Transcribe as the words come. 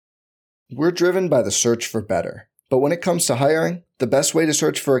We're driven by the search for better. But when it comes to hiring, the best way to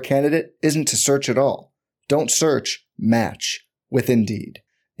search for a candidate isn't to search at all. Don't search, match with Indeed.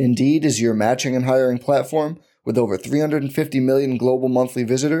 Indeed is your matching and hiring platform with over 350 million global monthly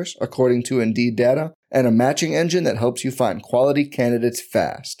visitors, according to Indeed data, and a matching engine that helps you find quality candidates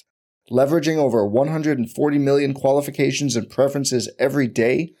fast. Leveraging over 140 million qualifications and preferences every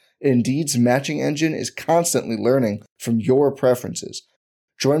day, Indeed's matching engine is constantly learning from your preferences.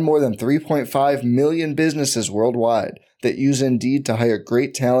 Join more than 3.5 million businesses worldwide that use Indeed to hire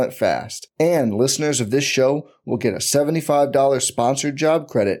great talent fast. And listeners of this show will get a $75 sponsored job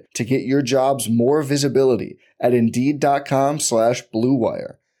credit to get your jobs more visibility at Indeed.com/Blue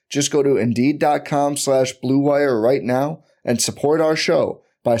Wire. Just go to Indeed.com/Blue Wire right now and support our show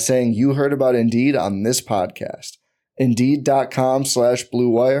by saying you heard about Indeed on this podcast. Indeed.com/Blue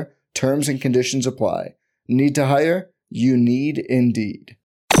Wire. Terms and conditions apply. Need to hire? You need Indeed.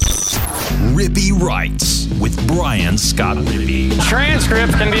 Rippy Writes with Brian Scott Rippey.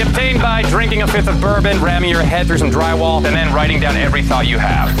 Transcripts can be obtained by drinking a fifth of bourbon, ramming your head through some drywall, and then writing down every thought you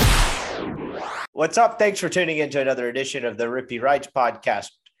have. What's up? Thanks for tuning in to another edition of the Rippy Writes podcast.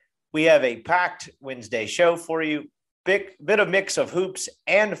 We have a packed Wednesday show for you. Bit of mix of hoops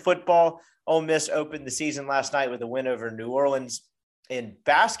and football. Ole Miss opened the season last night with a win over New Orleans in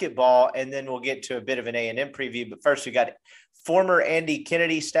basketball, and then we'll get to a bit of an A&M preview. But first, we got former Andy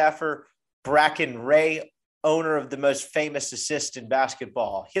Kennedy staffer Bracken Ray, owner of the most famous assist in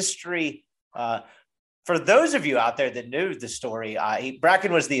basketball history. For those of you out there that knew the story,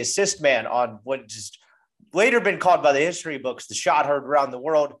 Bracken was the assist man on what just later been called by the history books the shot heard around the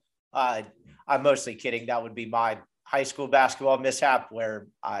world. I'm mostly kidding. That would be my high school basketball mishap where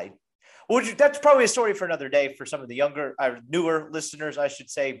that's probably a story for another day for some of the younger, newer listeners, I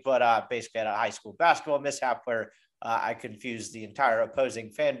should say. But basically, I had a high school basketball mishap where I confused the entire opposing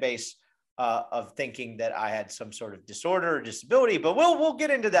fan base of thinking that I had some sort of disorder or disability. But we'll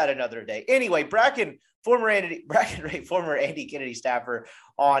get into that another day. Anyway, Bracken Ray, former Andy Kennedy staffer,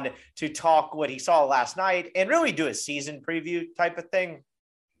 on to talk what he saw last night and really do a season preview type of thing.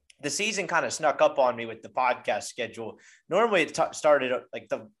 The season kind of snuck up on me with the podcast schedule. Normally it started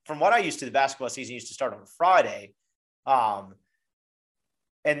from what I used to, the basketball season used to start on Friday.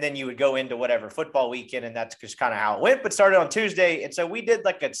 And then you would go into whatever football weekend, and that's just kind of how it went, but started on Tuesday. And so we did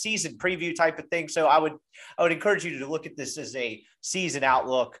like a season preview type of thing. So I would encourage you to look at this as a season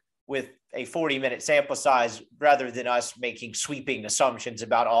outlook with a 40-minute sample size rather than us making sweeping assumptions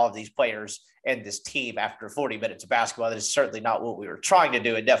about all of these players and this team after 40 minutes of basketball. That is certainly not what we were trying to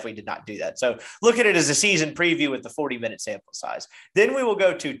do, and definitely did not do that. So look at it as a season preview with the 40-minute sample size. Then we will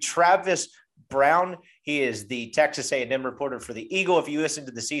go to Travis Brown. He is the Texas A&M reporter for the Eagle. If you listen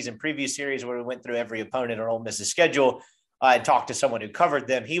to the season preview series where we went through every opponent on Ole Miss's schedule and talked to someone who covered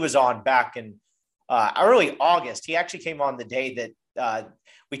them, he was on back in early August. He actually came on the day that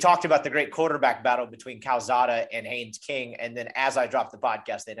we talked about the great quarterback battle between Calzada and Haynes King. And then as I dropped the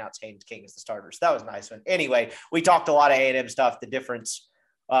podcast, they announced Haynes King as the starter. So that was a nice one. Anyway, we talked a lot of A&M stuff, the difference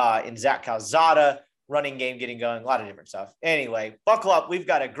in Zach Calzada, running game getting going, a lot of different stuff. Anyway, buckle up. We've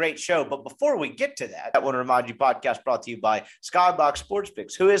got a great show. But before we get to that, I want to remind you, podcast brought to you by Skybox Sports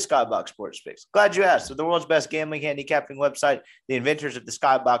Picks. Who is Skybox Sports Picks? Glad you asked. So the world's best gambling handicapping website, the inventors of the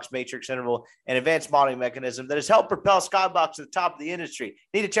Skybox Matrix Interval and advanced modeling mechanism that has helped propel Skybox to the top of the industry.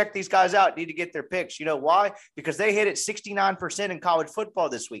 Need to check these guys out. Need to get their picks. You know why? Because they hit it 69% in college football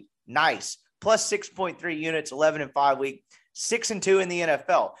this week. Nice. Plus 6.3 units, 11-5 week. 6-2 in the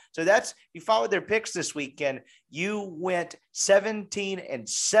NFL. So that's, you followed their picks this weekend. You went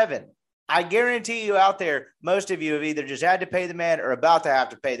 17-7. I guarantee you out there, most of you have either just had to pay the man or about to have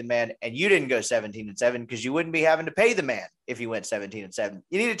to pay the man, and you didn't go 17-7 because you wouldn't be having to pay the man if you went 17-7.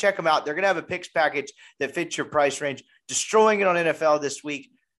 You need to check them out. They're going to have a picks package that fits your price range. Destroying it on NFL this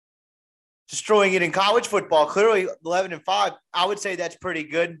week. Destroying it in college football. Clearly 11-5. I would say that's pretty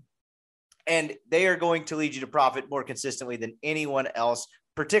good. And they are going to lead you to profit more consistently than anyone else,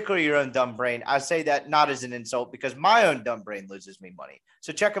 particularly your own dumb brain. I say that not as an insult because my own dumb brain loses me money.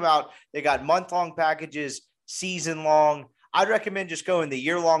 So check them out. They got month-long packages, season-long. I'd recommend just going the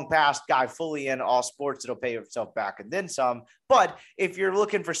year-long pass guy fully in all sports. It'll pay yourself back and then some. But if you're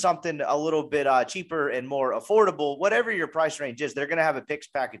looking for something a little bit cheaper and more affordable, whatever your price range is, they're going to have a picks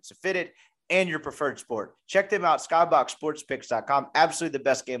package to fit it and your preferred sport. Check them out, skyboxsportspicks.com. Absolutely the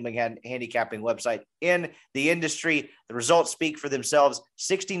best gambling handicapping website in the industry. The results speak for themselves.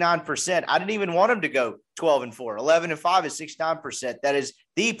 69%. I didn't even want them to go 12-4. 11-5 is 69%. That is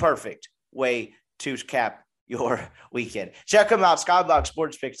the perfect way to cap your weekend. Check them out,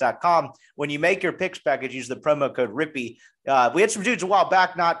 skyboxsportspicks.com. When you make your picks package, use the promo code RIPPY. We had some dudes a while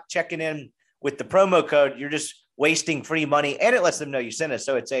back not checking in with the promo code. You're just wasting free money, and it lets them know you sent us.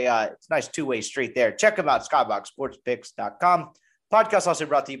 So it's a nice two-way street there. Check them out, skyboxsportspicks.com. Podcast also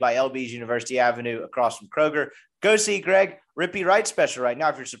brought to you by LB's University Avenue across from Kroger. Go see Greg Rippy Wright special right now.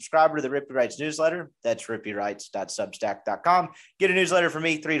 If you're a subscriber to the Rippy Wrights newsletter, that's rippywrights.substack.com. Get a newsletter from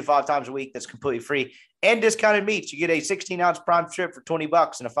me 3 to 5 times a week that's completely free and discounted meats. You get a 16-ounce prime strip for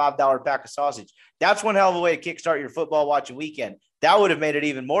 $20 and a $5 pack of sausage. That's one hell of a way to kickstart your football watching weekend. That would have made it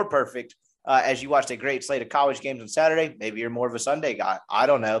even more perfect as you watched a great slate of college games on Saturday. Maybe you're more of a Sunday guy. I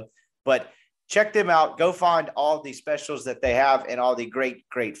don't know. But check them out. Go find all the specials that they have and all the great,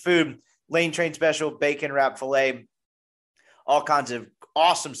 great food. Lane Train special, bacon wrap filet, all kinds of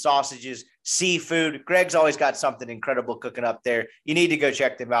awesome sausages, seafood. Greg's always got something incredible cooking up there. You need to go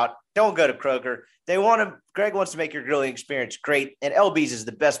check them out. Don't go to Kroger. Greg wants to make your grilling experience great, and LB's is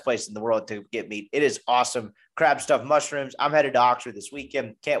the best place in the world to get meat. It is awesome. Crab stuffed mushrooms. I'm headed to Oxford this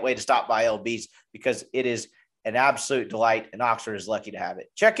weekend. Can't wait to stop by LB's because it is an absolute delight, and Oxford is lucky to have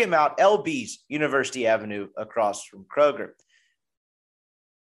it. Check him out, LB's University Avenue across from Kroger.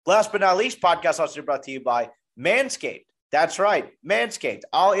 Last but not least, podcast also brought to you by Manscaped. That's right, Manscaped,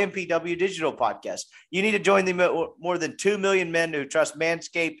 all MPW digital podcasts. You need to join the more than 2 million men who trust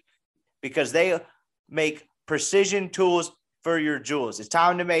Manscaped because they make precision tools for your jewels. It's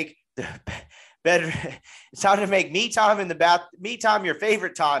time to make better. It's time to make me time your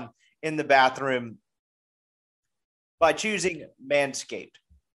favorite time in the bathroom by choosing Manscaped.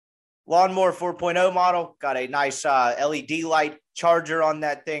 Lawnmower 4.0 model, got a nice LED light charger on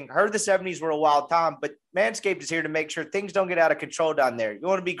that thing. Heard the 70s were a wild time, but Manscaped is here to make sure things don't get out of control down there. You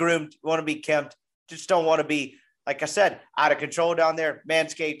want to be groomed, you want to be kempt, just don't want to be, like I said, out of control down there.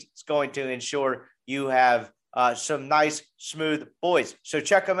 Manscaped is going to ensure you have some nice, smooth boys. So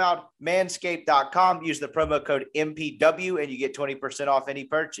check them out, manscaped.com. Use the promo code MPW and you get 20% off any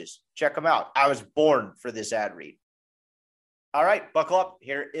purchase. Check them out. I was born for this ad read. All right, buckle up.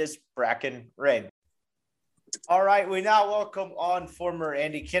 Here is Bracken Ray. All right, we now welcome on former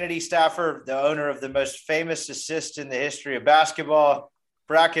Andy Kennedy staffer, the owner of the most famous assist in the history of basketball,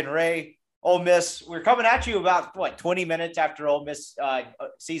 Bracken Ray. Ole Miss, we're coming at you about, 20 minutes after Ole Miss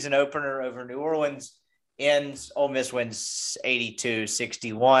season opener over New Orleans ends. Ole Miss wins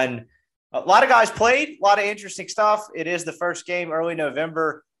 82-61. A lot of guys played, a lot of interesting stuff. It is the first game early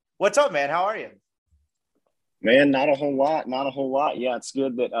November. What's up, man? How are you? Man, not a whole lot. Yeah, it's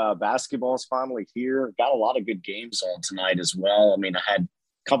good that basketball is finally here. Got a lot of good games on tonight as well. I mean, I had a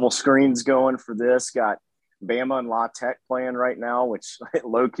couple screens going for this. Got Bama and La Tech playing right now, which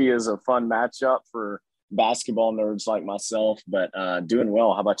low-key is a fun matchup for basketball nerds like myself, but doing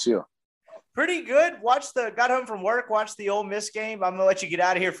well. How about you? Pretty good. Got home from work, watched the Ole Miss game. I'm going to let you get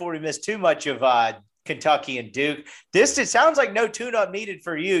out of here before we miss too much of Kentucky and Duke. It sounds like no tune-up needed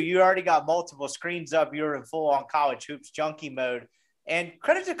for you. You already got multiple screens up. You're in full-on college hoops junkie mode. And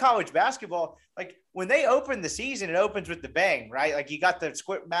credit to college basketball. Like, when they open the season, it opens with the bang, right? Like, you got the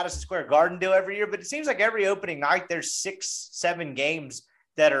Madison Square Garden deal every year, but it seems like every opening night there's 6-7 games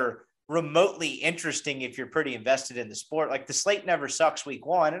that are remotely interesting if you're pretty invested in the sport. Like, the slate never sucks week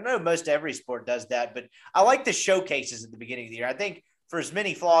one. I know most every sport does that, but I like the showcases at the beginning of the year. I think for as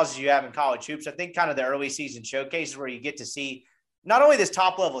many flaws as you have in college hoops, I think kind of the early season showcases where you get to see not only this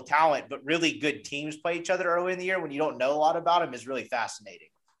top level talent, but really good teams play each other early in the year when you don't know a lot about them is really fascinating.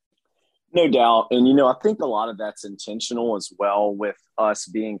 No doubt. And, I think a lot of that's intentional as well with us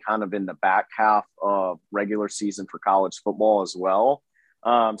being kind of in the back half of regular season for college football as well.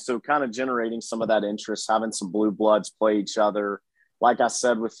 So kind of generating some of that interest, having some blue bloods play each other. Like I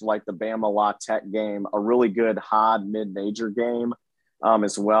said, with like the Bama La Tech game, a really good high mid-major game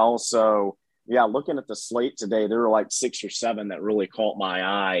as well. So yeah, looking at the slate today, there were like 6 or 7 that really caught my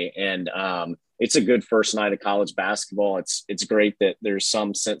eye. And it's a good first night of college basketball. It's great that there's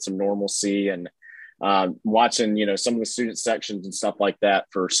some sense of normalcy and watching, some of the student sections and stuff like that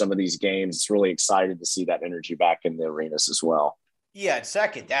for some of these games. It's really excited to see that energy back in the arenas as well. Yeah, I'd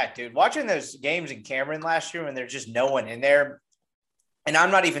second that, dude. Watching those games in Cameron last year when there's just no one in there, and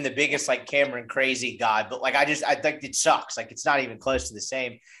I'm not even the biggest like Cameron crazy guy, but like I think it sucks. Like it's not even close to the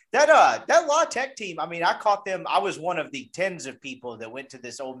same. That La Tech team, I mean, I caught them. I was one of the tens of people that went to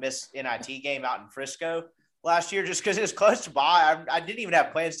this Ole Miss NIT game out in Frisco last year just because it was close by. I didn't even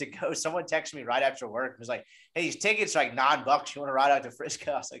have plans to go. Someone texted me right after work and was like, hey, these tickets are like $9. You want to ride out to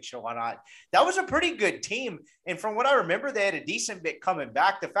Frisco? I was like, sure, why not? That was a pretty good team. And from what I remember, they had a decent bit coming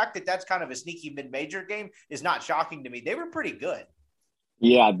back. The fact that that's kind of a sneaky mid-major game is not shocking to me. They were pretty good.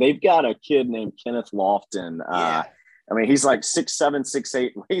 Yeah, they've got a kid named Kenneth Lofton. Yeah. I mean, he's like 6'7",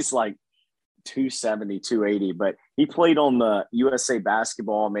 6'8". He's like 270, 280, but he played on the USA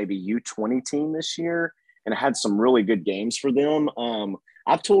basketball, maybe U20 team this year and had some really good games for them.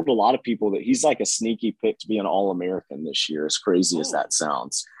 I've told a lot of people that he's like a sneaky pick to be an All-American this year, as crazy as that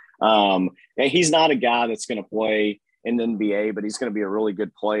sounds. And he's not a guy that's going to play in the NBA, but he's going to be a really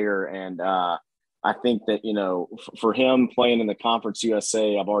good player. And I think that, for him playing in the Conference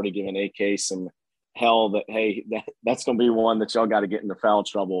USA, I've already given AK some hell that, hey, that's going to be one that y'all got to get into foul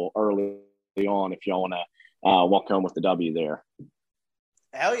trouble early on if y'all want to walk home with the W there.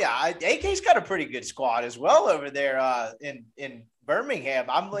 Hell yeah. AK's got a pretty good squad as well over there in Birmingham.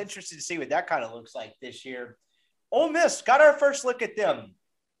 I'm interested to see what that kind of looks like this year. Ole Miss got our first look at them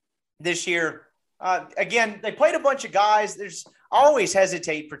this year. Again, they played a bunch of guys. I always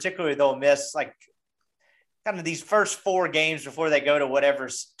hesitate, particularly with Ole Miss, like kind of these first 4 games before they go to whatever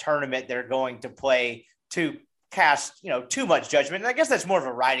tournament they're going to play, to cast, too much judgment. And I guess that's more of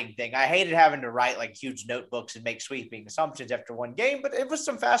a writing thing. I hated having to write like huge notebooks and make sweeping assumptions after one game, but it was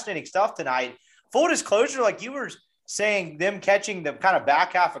some fascinating stuff tonight. Full disclosure, like you were saying, them catching the kind of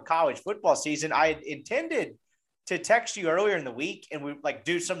back half of college football season, I intended to text you earlier in the week and we like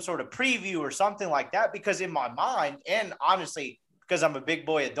do some sort of preview or something like that, because in my mind, and honestly, because I'm a big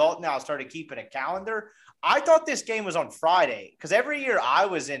boy adult now, I started keeping a calendar. I thought this game was on Friday because every year I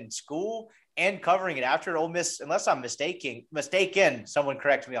was in school and covering it after Ole Miss, unless I'm mistaken, someone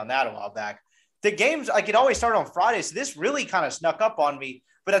corrected me on that a while back. The games, like, it always started on Friday, so this really kind of snuck up on me.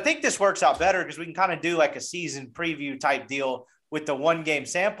 But I think this works out better because we can kind of do like a season preview type deal with the 1-game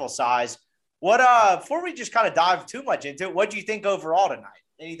sample size. Before we just kind of dive too much into it, what do you think overall tonight?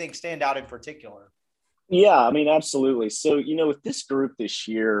 Anything stand out in particular? Yeah, I mean, absolutely. So, with this group this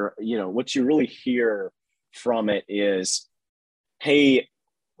year, what you really hear from it is, hey,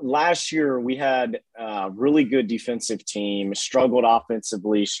 last year we had a really good defensive team, struggled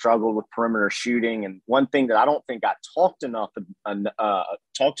offensively, struggled with perimeter shooting. And one thing that I don't think got talked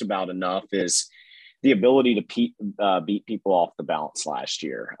about enough is the ability to beat people off the bounce last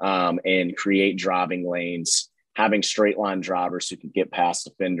year and create driving lanes, having straight line drivers who can get past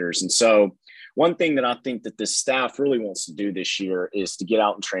defenders. And so one thing that I think that this staff really wants to do this year is to get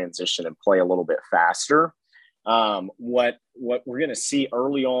out in transition and play a little bit faster. What we're going to see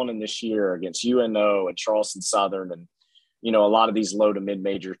early on in this year against UNO and Charleston Southern and, a lot of these low to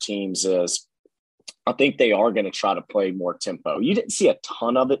mid-major teams is I think they are going to try to play more tempo. You didn't see a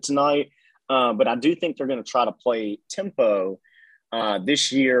ton of it tonight, but I do think they're going to try to play tempo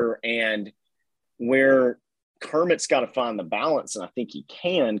this year, and where Kermit's got to find the balance, and I think he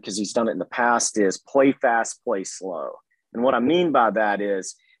can because he's done it in the past, is play fast, play slow. And what I mean by that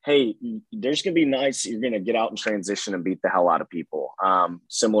is, hey, there's going to be nights you're going to get out in transition and beat the hell out of people,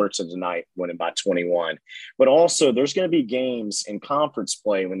 similar to tonight, winning by 21. But also there's going to be games in conference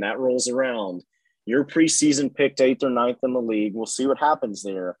play when that rolls around. You're preseason picked 8th or 9th in the league. We'll see what happens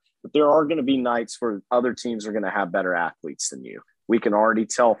there. But there are going to be nights where other teams are going to have better athletes than you. We can already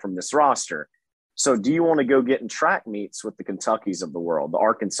tell from this roster. So do you want to go get in track meets with the Kentuckys of the world, the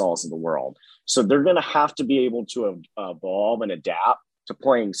Arkansas of the world? So they're going to have to be able to evolve and adapt to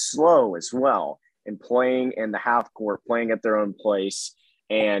playing slow as well, and playing in the half court, playing at their own place,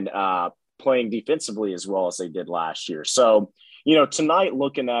 and playing defensively as well as they did last year. So, tonight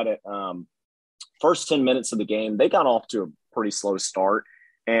looking at it, first 10 minutes of the game, they got off to a pretty slow start,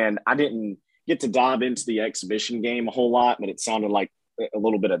 and I didn't get to dive into the exhibition game a whole lot, but it sounded like a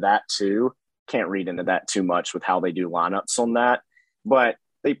little bit of that too. Can't read into that too much with how they do lineups on that, but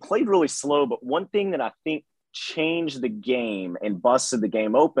they played really slow. But one thing that I think changed the game and busted the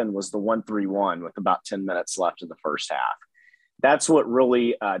game open was the 1-3-1 with about 10 minutes left in the first half. That's what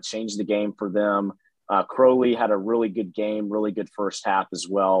really changed the game for them. Crowley had a really good game, really good first half as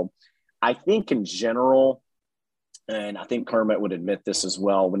well. I think in general, and I think Kermit would admit this as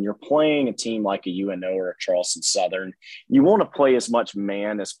well, when you're playing a team like a UNO or a Charleston Southern, you want to play as much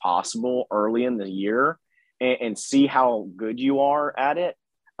man as possible early in the year and see how good you are at it.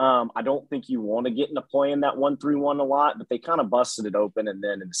 I don't think you want to get into playing that 1-3-1 a lot, but they kind of busted it open, and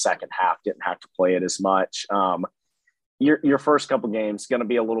then in the second half didn't have to play it as much. Your first couple games going to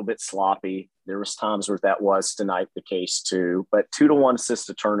be a little bit sloppy. There was times where that was tonight the case too, but 2-to-1 assist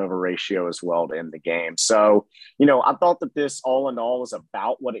to turnover ratio as well to end the game. So, I thought that this all in all was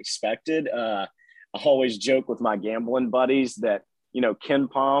about what expected. I always joke with my gambling buddies that, Ken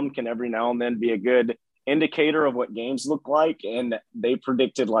Palm can every now and then be a good indicator of what games look like, and they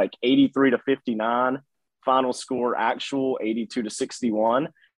predicted like 83-59 final score, actual 82-61.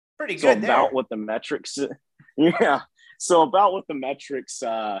 Pretty good. So about what the metrics, yeah. So about what the metrics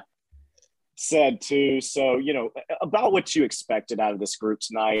said too. So, about what you expected out of this group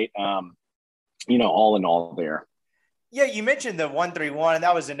tonight, all in all there. Yeah, you mentioned the 1-3-1, and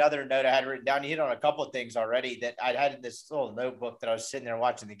that was another note I had written down. You hit on a couple of things already that I'd had in this little notebook that I was sitting there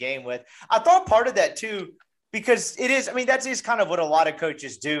watching the game with. I thought part of that too, because that is kind of what a lot of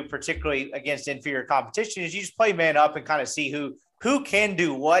coaches do, particularly against inferior competition, is you just play man up and kind of see who can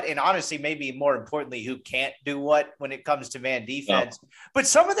do what, and honestly, maybe more importantly, who can't do what when it comes to man defense. Yeah. But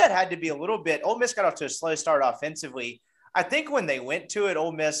some of that had to be a little bit – Ole Miss got off to a slow start offensively. I think when they went to it,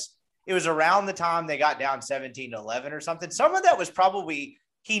 Ole Miss – it was around the time they got down 17-11 or something. Some of that was probably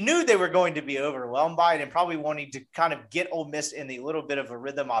he knew they were going to be overwhelmed by it and probably wanting to kind of get Ole Miss in a little bit of a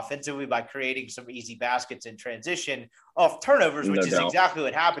rhythm offensively by creating some easy baskets in transition off turnovers, which is exactly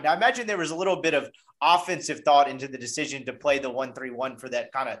what happened. I imagine there was a little bit of offensive thought into the decision to play the 1-3-1 for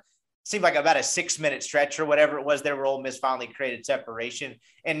that kind of seemed like about a 6-minute stretch or whatever it was there where Ole Miss finally created separation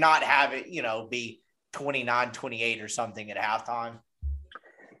and not have it, be 29-28 or something at halftime.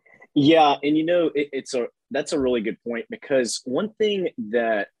 Yeah, and that's a really good point, because one thing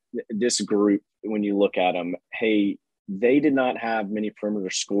that this group, when you look at them, hey, they did not have many perimeter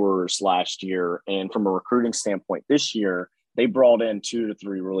scorers last year, and from a recruiting standpoint this year, they brought in 2 to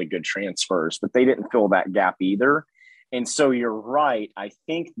 3 really good transfers, but they didn't fill that gap either. And so you're right. I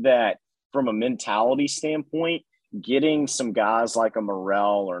think that from a mentality standpoint, getting some guys like a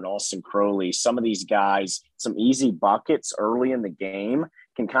Morrell or an Austin Crowley, some of these guys, some easy buckets early in the game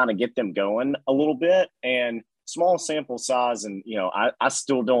can kind of get them going a little bit. And small sample size. And, I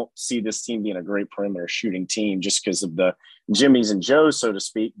still don't see this team being a great perimeter shooting team just because of the Jimmies and Joes, so to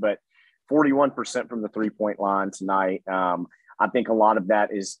speak. But 41% from the 3-point line tonight. I think a lot of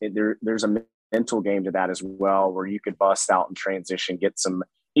that is there's a mental game to that as well, where you could bust out in transition, get some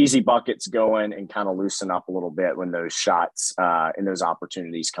easy buckets going, and kind of loosen up a little bit when those shots and those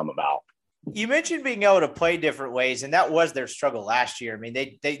opportunities come about. You mentioned being able to play different ways, and that was their struggle last year. I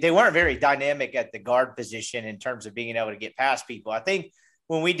mean, they weren't very dynamic at the guard position in terms of being able to get past people. I think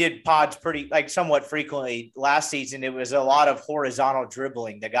when we did pods somewhat frequently last season, it was a lot of horizontal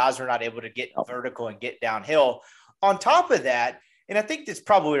dribbling. The guys were not able to get vertical and get downhill. On top of that, and I think this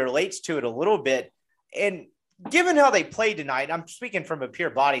probably relates to it a little bit, and given how they played tonight, I'm speaking from a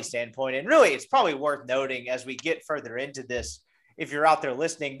pure body standpoint, and really it's probably worth noting as we get further into this, if you're out there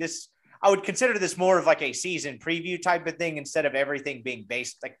listening, I would consider this more of like a season preview type of thing instead of everything being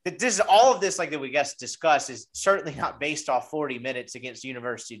based like this. All of this, like that we just discussed, is certainly not based off 40 minutes against the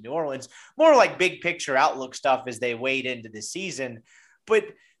University of New Orleans. More like big picture outlook stuff as they wade into the season. But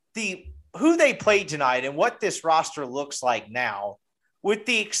who they played tonight and what this roster looks like now, with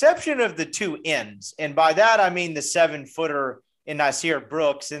the exception of the 2 ends, and by that I mean the 7-footer in Nasir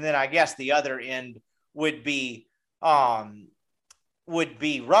Brooks, and then I guess the other end would be Ruffin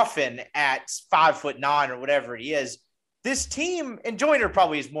at 5'9" or whatever he is. This team, and Joyner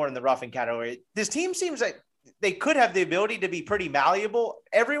probably is more in the Ruffin category. This team seems like they could have the ability to be pretty malleable.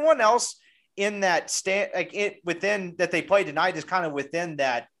 Everyone else in that within that they played tonight is kind of within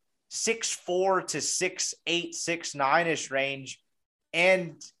that 6'4" to 6'8", 6'9" range.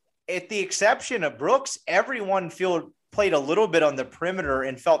 And at the exception of Brooks, everyone played a little bit on the perimeter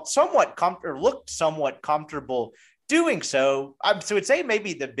and felt looked somewhat comfortable doing so. I would say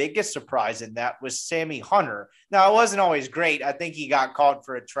maybe the biggest surprise in that was Sammy Hunter. Now, it wasn't always great. I think he got called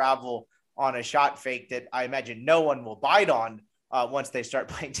for a travel on a shot fake that I imagine no one will bite on once they start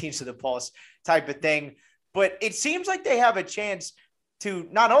playing teams to the pulse type of thing. But it seems like they have a chance to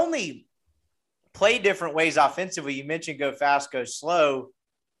not only play different ways offensively. You mentioned go fast, go slow,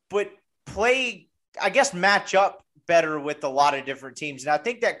 but match up better with a lot of different teams. And I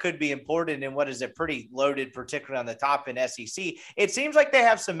think that could be important in what is a pretty loaded, particularly on the top in SEC. It seems like they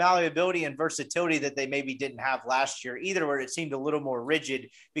have some malleability and versatility that they maybe didn't have last year either, where it seemed a little more rigid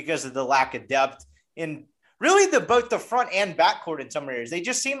because of the lack of depth in really both the front and backcourt in some areas. They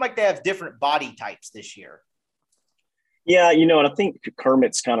just seem like they have different body types this year. Yeah, and I think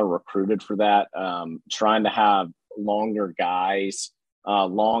Kermit's kind of recruited for that, trying to have longer guys,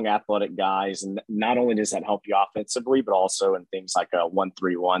 long athletic guys. And not only does that help you offensively, but also in things like a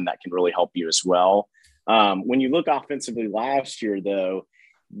 1-3-1 that can really help you as well. When you look offensively last year, though,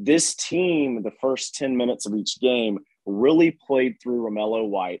 this team, the first 10 minutes of each game, really played through Romello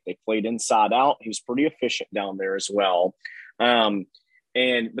White. They played inside out. He was pretty efficient down there as well.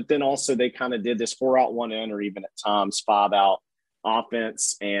 But then also they kind of did this 4-out, 1-in, or even at times 5-out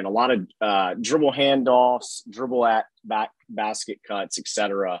offense, and a lot of dribble handoffs, dribble at back basket cuts,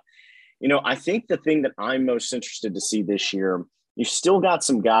 etc. I think the thing that I'm most interested to see this year, you've still got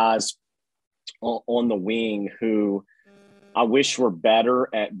some guys on the wing who I wish we're better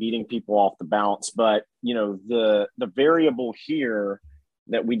at beating people off the bounce. But, the variable here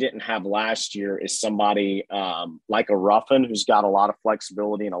that we didn't have last year is somebody like a Ruffin who's got a lot of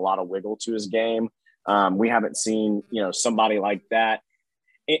flexibility and a lot of wiggle to his game. We haven't seen, somebody like that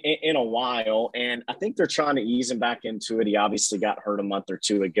in a while. And I think they're trying to ease him back into it. He obviously got hurt a month or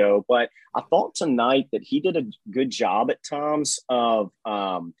two ago, but I thought tonight that he did a good job at times of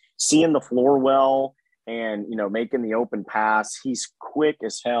seeing the floor well and, making the open pass. He's quick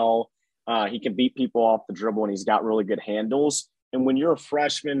as hell. He can beat people off the dribble, and he's got really good handles. And when you're a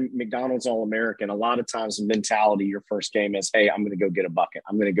freshman McDonald's All-American, a lot of times the mentality your first game is, hey, I'm going to go get a bucket.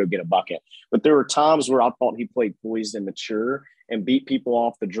 I'm going to go get a bucket. But there were times where I thought he played poised and mature and beat people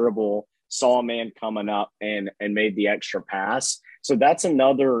off the dribble, saw a man coming up and made the extra pass. So that's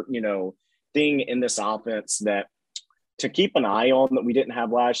another, thing in this offense that to keep an eye on that we didn't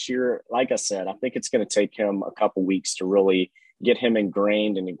have last year. Like I said, I think it's going to take him a couple weeks to really get him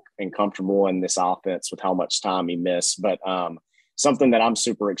ingrained and comfortable in this offense with how much time he missed. But something that I'm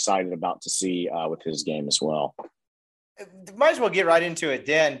super excited about to see with his game as well. Might as well get right into it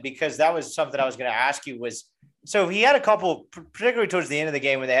then, because that was something I was going to ask you was, so he had a couple, particularly towards the end of the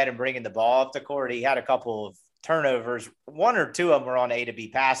game when they had him bringing the ball up the court, he had a couple of turnovers. One or two of them were on A to B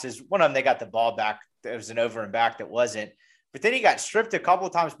passes. One of them, they got the ball back. It was an over and back that wasn't. But then he got stripped a couple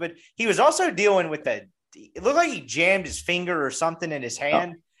of times. But he was also dealing with it looked like he jammed his finger or something in his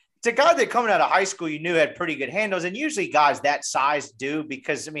hand. Oh. It's a guy that coming out of high school you knew had pretty good handles. And usually guys that size do,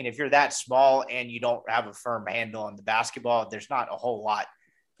 because, I mean, if you're that small and you don't have a firm handle on the basketball, there's not a whole lot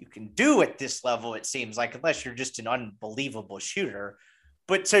you can do at this level, it seems like, unless you're just an unbelievable shooter.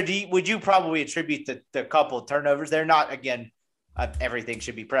 But so would you probably attribute the couple of turnovers? They're not, again, everything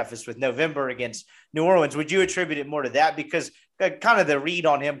should be prefaced with November against New Orleans. Would you attribute it more to that? Because kind of the read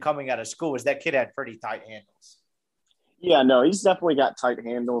on him coming out of school is that kid had pretty tight handles. Yeah, no, he's definitely got tight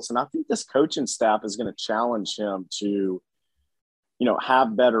handles. And I think this coaching staff is going to challenge him to,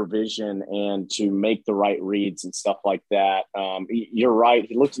 have better vision and to make the right reads and stuff like that. You're right.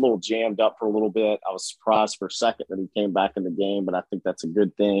 He looked a little jammed up for a little bit. I was surprised for a second that he came back in the game, but I think that's a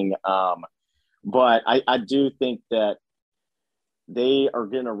good thing. But I do think that they are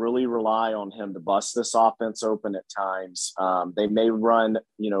going to really rely on him to bust this offense open at times. They may run,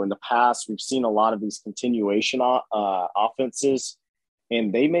 in the past, we've seen a lot of these continuation offenses,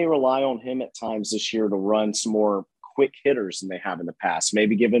 and they may rely on him at times this year to run some more quick hitters than they have in the past,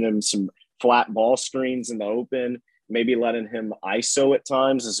 maybe giving him some flat ball screens in the open, maybe letting him ISO at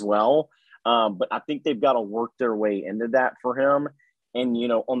times as well. But I think they've got to work their way into that for him. And,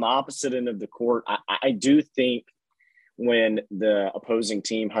 on the opposite end of the court, I do think when the opposing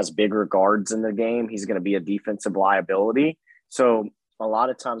team has bigger guards in the game, he's going to be a defensive liability. So a lot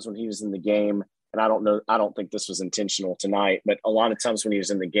of times when he was in the game, and I don't think this was intentional tonight, but a lot of times when he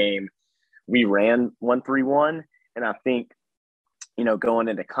was in the game, we ran 1-3-1. And I think, going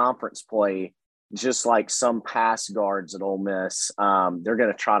into conference play, just like some pass guards at Ole Miss, they're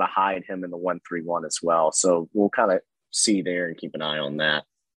going to try to hide him in the 1-3-1 as well. So we'll kind of see there and keep an eye on that.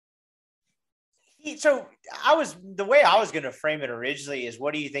 So the way I was going to frame it originally is,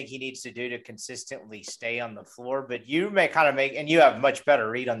 what do you think he needs to do to consistently stay on the floor? But you may kind of and you have much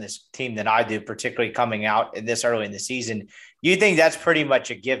better read on this team than I do, particularly coming out this early in the season. You think that's pretty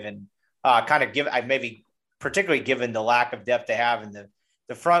much a given, maybe particularly given the lack of depth they have in the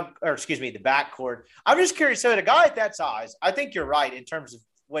backcourt. I'm just curious. So a guy at that size, I think you're right in terms of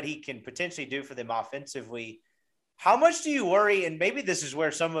what he can potentially do for them offensively. How much do you worry? And maybe this is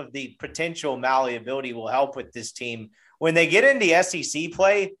where some of the potential malleability will help with this team when they get into SEC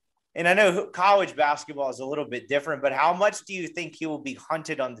play. And I know college basketball is a little bit different, but how much do you think he will be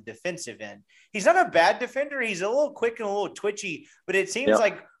hunted on the defensive end? He's not a bad defender. He's a little quick and a little twitchy, but it seems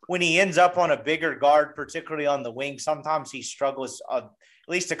like when he ends up on a bigger guard, particularly on the wing, sometimes he struggles. At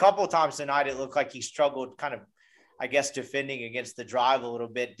least a couple of times tonight, it looked like he struggled kind of, I guess, defending against the drive a little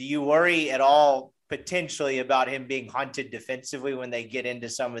bit. Do you worry at all potentially about him being hunted defensively when they get into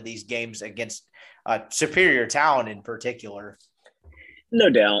some of these games against superior talent in particular? No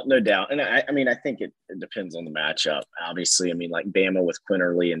doubt. And I think it depends on the matchup. Obviously, like Bama with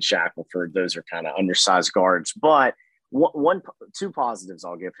Quinterly and Shackelford, those are kind of undersized guards. But two positives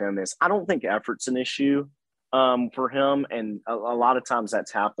I'll give him is I don't think effort's an issue for him. And a lot of times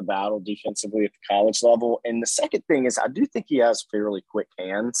that's half the battle defensively at the college level. And the second thing is I do think he has fairly quick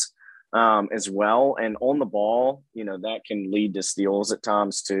hands as well. And on the ball, that can lead to steals at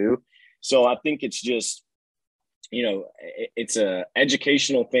times too. So I think it's just, it's a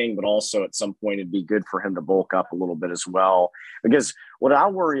educational thing, but also at some point it'd be good for him to bulk up a little bit as well. Because what I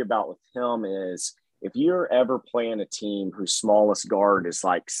worry about with him is if you're ever playing a team whose smallest guard is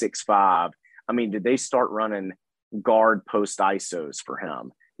like 6'5", I mean, did they start running guard post ISOs for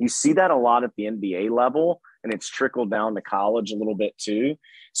him? You see that a lot at the NBA level, and it's trickled down to college a little bit too.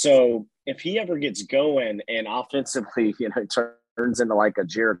 So if he ever gets going and offensively, turns into like a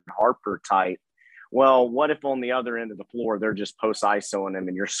Jared Harper type, well, what if on the other end of the floor, they're just post ISOing him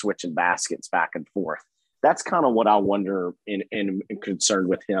and you're switching baskets back and forth? That's kind of what I wonder and concerned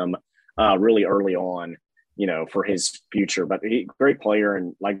with him really early on, for his future. But great player.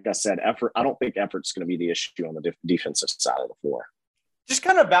 And like I said, effort, I don't think effort's going to be the issue on the defensive side of the floor. Just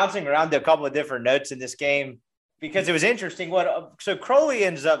kind of bouncing around to a couple of different notes in this game, because it was interesting. So Crowley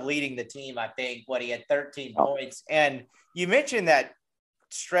ends up leading the team, I think, he had 13 points. And you mentioned that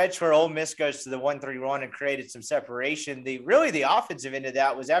stretch where Ole Miss goes to the 1-3 run and created some separation. The offensive end of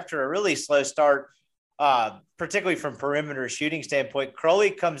that was after a really slow start, particularly from perimeter shooting standpoint.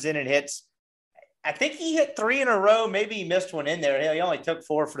 Crowley comes in and hits, I think he hit 3 in a row. Maybe he missed one in there. He only took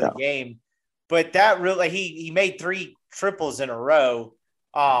 4 for the game, but that really, he made 3 triples in a row.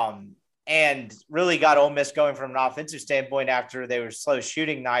 And really got Ole Miss going from an offensive standpoint after they were slow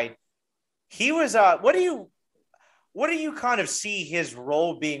shooting night. He was, what do you kind of see his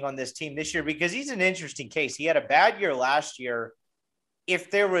role being on this team this year? Because he's an interesting case. He had a bad year last year.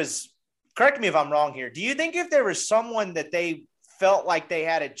 Correct me if I'm wrong here, do you think if there was someone that they felt like they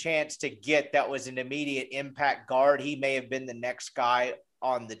had a chance to get that was an immediate impact guard, he may have been the next guy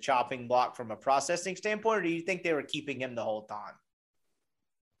on the chopping block from a processing standpoint, or do you think they were keeping him the whole time?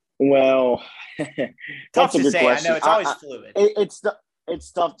 Well, tough to say. Question. I know it's always fluid.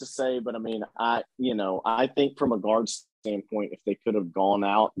 It's tough to say, but I mean, I think from a guard standpoint, if they could have gone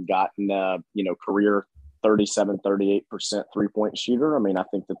out and gotten career 37, 38% 3-point shooter, I mean, I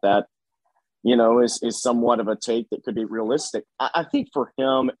think that is somewhat of a take that could be realistic. I think for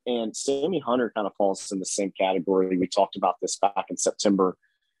him and Sammy Hunter kind of falls in the same category. We talked about this back in September.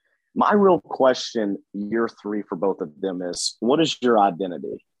 My real question year 3 for both of them is, what is your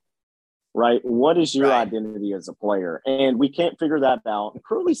identity? Right? What is your identity as a player? And we can't figure that out. And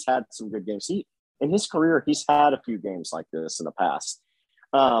Crowley's had some good games. In his career, he's had a few games like this in the past.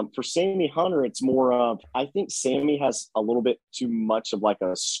 For Sammy Hunter, it's more of, I think Sammy has a little bit too much of like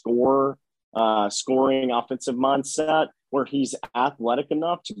a scoring offensive mindset, where he's athletic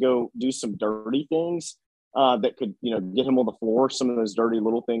enough to go do some dirty things that could, get him on the floor, some of those dirty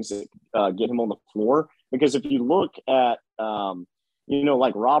little things that get him on the floor. Because if you look at,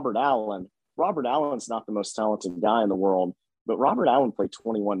 like Robert Allen's not the most talented guy in the world, but Robert Allen played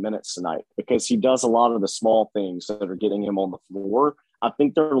 21 minutes tonight because he does a lot of the small things that are getting him on the floor. I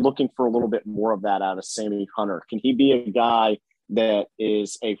think they're looking for a little bit more of that out of Sammy Hunter. Can he be a guy that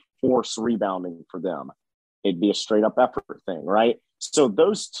is a force rebounding for them? It'd be a straight up effort thing, right? So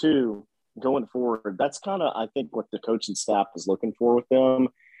those two going forward, that's kind of, I think, what the coaching staff is looking for with them.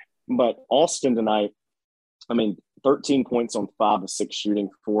 But Austin tonight, 13 points on 5 of 6 shooting,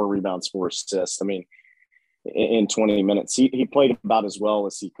 4 rebounds, 4 assists. In 20 minutes, he played about as well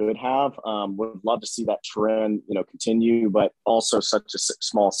as he could have. Would love to see that trend, continue, but also such a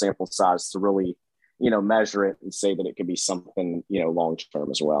small sample size to really, measure it and say that it could be something, long-term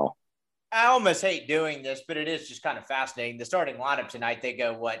as well. I almost hate doing this, but it is just kind of fascinating. The starting lineup tonight, they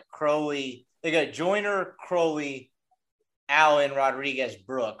go Crowley, they go Joyner, Crowley, Allen, Rodriguez,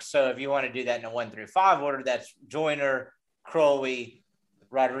 Brooks. So if you want to do that in a 1 through 5 order, that's Joyner, Crowley,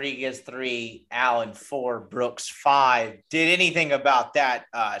 Rodriguez 3, Allen 4, Brooks 5. Did anything about that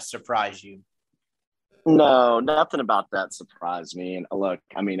surprise you? No, nothing about that surprised me. And look,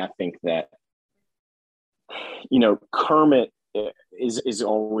 I think that, Kermit is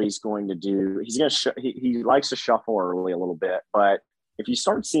always going to do, he's going to, he likes to shuffle early a little bit, but if you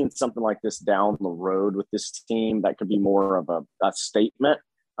start seeing something like this down the road with this team, that could be more of a statement.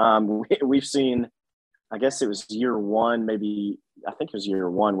 We've seen, I guess it was year 1, maybe, I think it was year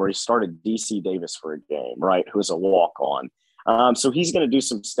 1 where he started DC Davis for a game, right? Who was a walk-on. So he's going to do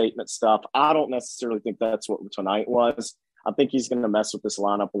some statement stuff. I don't necessarily think that's what tonight was. I think he's going to mess with this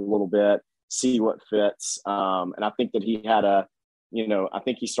lineup a little bit, see what fits. And I think that he had I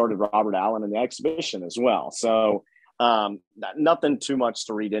think he started Robert Allen in the exhibition as well. So nothing too much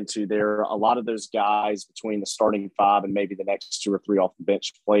to read into there. A lot of those guys between the starting 5 and maybe the next 2 or 3 off the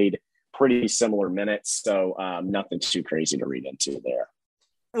bench played pretty similar minutes. So nothing too crazy to read into there.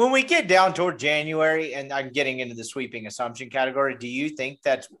 When we get down toward January, and I'm getting into the sweeping assumption category, do you think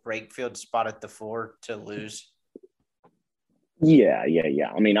that's Breakfield's spot at the 4 to lose? Yeah.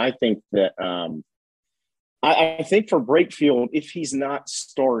 I think that I think for Breakfield, if he's not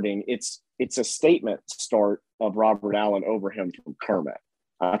starting, it's a statement start of Robert Allen over him from Kermit.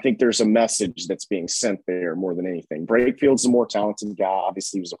 I think there's a message that's being sent there more than anything. Breakfield's the more talented guy.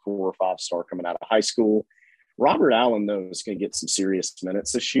 Obviously, he was a 4 or 5 star coming out of high school. Robert Allen, though, is going to get some serious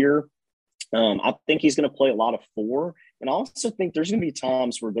minutes this year. I think he's going to play a lot of 4. And I also think there's going to be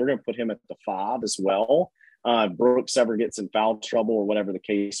times where they're going to put him at the 5 as well. Brooks ever gets in foul trouble or whatever the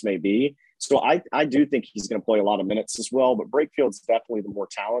case may be. So I do think he's going to play a lot of minutes as well. But Breakfield's definitely the more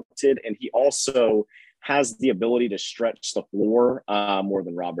talented. And he also has the ability to stretch the floor more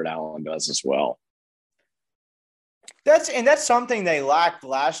than Robert Allen does as well. That's something they lacked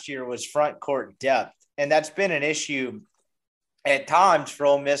last year was front court depth. And that's been an issue at times for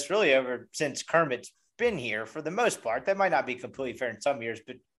Ole Miss really ever since Kermit's been here for the most part. That might not be completely fair in some years,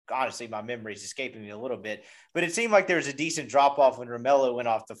 but honestly, my memory is escaping me a little bit. But it seemed like there was a decent drop-off when Romello went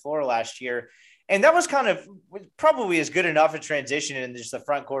off the floor last year. And that was kind of probably as good enough a transition in just the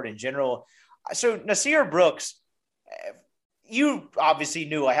front court in general. So Nysier Brooks, you obviously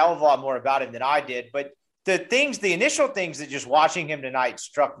knew a hell of a lot more about him than I did, but the initial things that just watching him tonight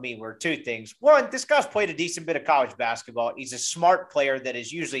struck me were 2 things. One, this guy's played a decent bit of college basketball. He's a smart player that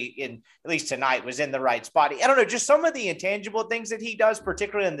is usually at least tonight, was in the right spot. I don't know, just some of the intangible things that he does,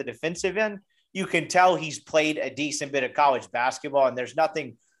 particularly in the defensive end, you can tell he's played a decent bit of college basketball, and there's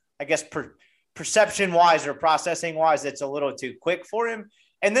nothing, I guess, perception-wise or processing-wise that's a little too quick for him.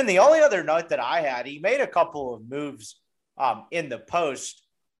 And then the only other note that I had, he made a couple of moves in the post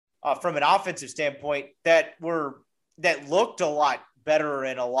from an offensive standpoint that looked a lot better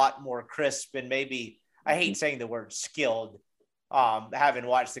and a lot more crisp, and maybe, I hate saying the word skilled, having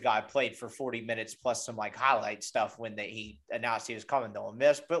watched the guy played for 40 minutes plus some like highlight stuff when he announced he was coming to Ole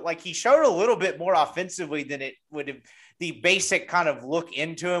Miss, but like he showed a little bit more offensively than it would have, the basic kind of look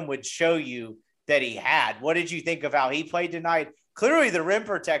into him would show you that he had. What did you think of how he played tonight? Clearly the rim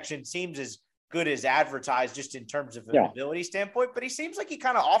protection seems as good as advertised just in terms of an ability standpoint, but he seems like he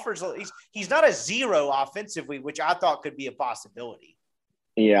kind of offers, he's not a 0 offensively, which I thought could be a possibility.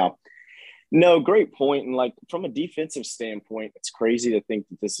 Yeah, no, great point. And like from a defensive standpoint, it's crazy to think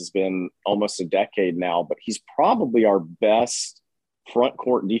that this has been almost a decade now, but he's probably our best front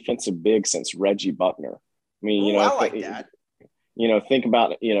court defensive big since Reggie Buckner. I mean, I like that. Think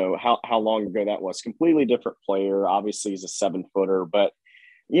about, how long ago that was. Completely different player. Obviously he's a 7-footer, but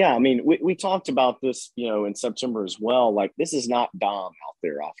yeah, I mean, we talked about this, in September as well. Like, this is not Dom out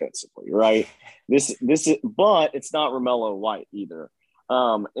there offensively, right? This is, but it's not Romello White either.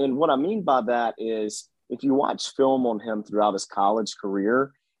 And what I mean by that is, if you watch film on him throughout his college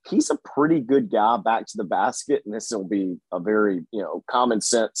career, he's a pretty good guy back to the basket. And this will be a very, common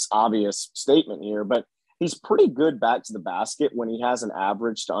sense, obvious statement here, but he's pretty good back to the basket when he has an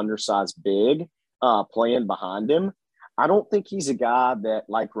average to undersized big playing behind him. I don't think he's a guy that,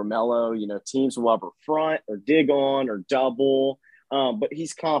 like Romello, teams will ever front or dig on or double, but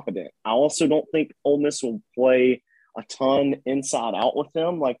he's competent. I also don't think Ole Miss will play a ton inside out with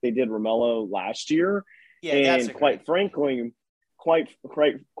him like they did Romello last year. Yeah, and quite frankly,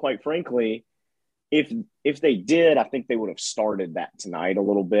 if they did, I think they would have started that tonight a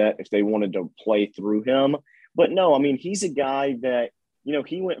little bit if they wanted to play through him. But no, I mean, he's a guy that,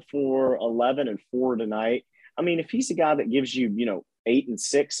 he went for 11 and 4 tonight. I mean, if he's a guy that gives you, 8 and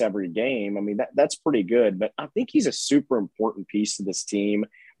 6 every game, I mean, that's pretty good. But I think he's a super important piece to this team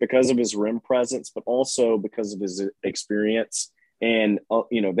because of his rim presence, but also because of his experience. And,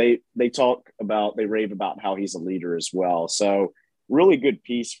 they rave about how he's a leader as well. So really good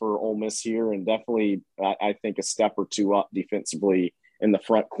piece for Ole Miss here, and definitely, I think, a step or 2 up defensively in the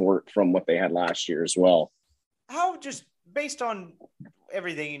front court from what they had last year as well. How, just based on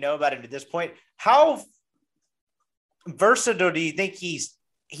everything you know about him at this point, how versatile do you think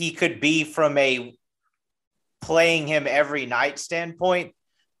he could be from a playing him every night standpoint?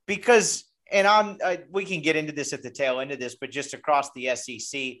 Because, and we can get into this at the tail end of this, but just across the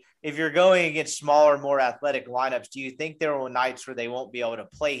SEC, if you're going against smaller, more athletic lineups, do you think there are nights where they won't be able to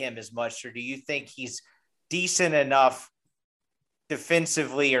play him as much, or do you think he's decent enough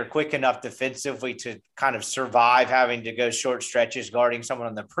defensively or quick enough defensively to kind of survive having to go short stretches guarding someone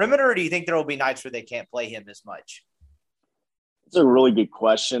on the perimeter? Or do you think there will be nights where they can't play him as much? It's a really good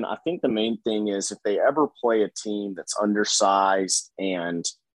question. I think the main thing is if they ever play a team that's undersized and,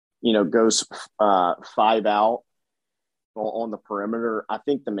 goes 5 out on the perimeter, I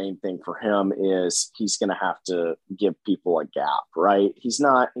think the main thing for him is he's going to have to give people a gap, right? He's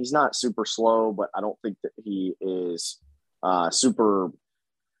not super slow, but I don't think that he is super.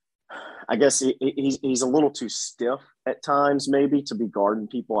 I guess he's a little too stiff at times, maybe, to be guarding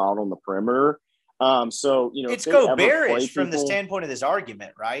people out on the perimeter. So, it's Gobert-ish from the standpoint of this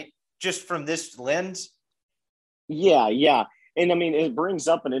argument, right? Just from this lens. Yeah. And I mean, it brings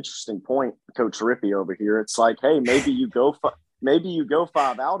up an interesting point, Coach Rippey over here. It's like, hey, maybe you go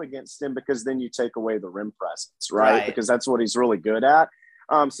 5 out against him because then you take away the rim presence, right? Because that's what he's really good at.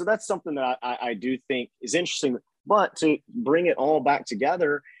 So that's something that I do think is interesting. But to bring it all back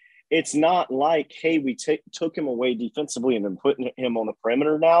together, it's not like, hey, we took him away defensively and then putting him on the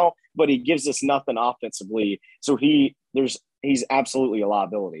perimeter now, but he gives us nothing offensively. So he's absolutely a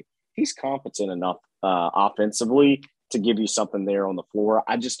liability. He's competent enough offensively to give you something there on the floor.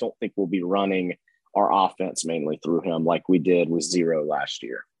 I just don't think we'll be running our offense mainly through him like we did with Zero last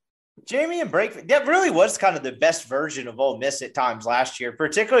year. Jamie and Brakefield, that really was kind of the best version of Ole Miss at times last year,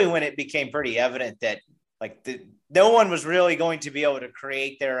 particularly when it became pretty evident that no one was really going to be able to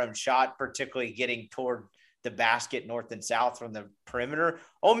create their own shot, particularly getting toward the basket north and south from the perimeter.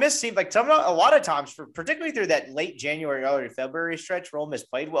 Ole Miss seemed like a lot of times, particularly through that late January, early February stretch where Ole Miss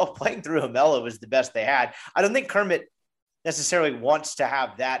played well, playing through Hamella was the best they had. I don't think Kermit necessarily wants to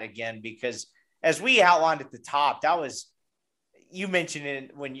have that again, because as we outlined at the top, that was, you mentioned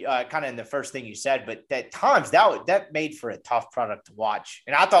it when you kind of in the first thing you said, but at times that made for a tough product to watch.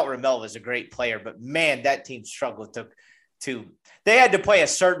 And I thought Ramel was a great player, but man, that team struggled they had to play a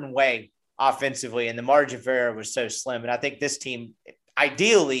certain way offensively, and the margin for error was so slim. And I think this team,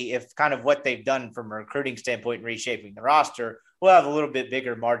 ideally, if kind of what they've done from a recruiting standpoint and reshaping the roster, will have a little bit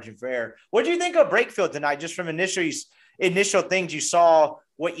bigger margin for error. What do you think of Brakefield tonight? Just from initial things you saw,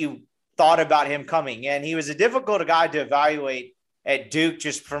 what you thought about him coming in. He was a difficult guy to evaluate at Duke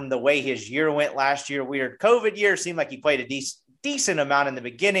just from the way his year went last year. Weird COVID year. Seemed like he played a decent amount in the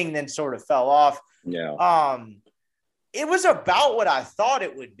beginning, then sort of fell off. Yeah. It was about what I thought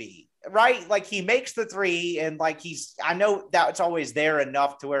it would be, right? Like he makes the three and I know that's always there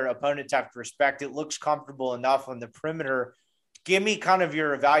enough to where opponents have to respect it. Looks comfortable enough on the perimeter. Give me kind of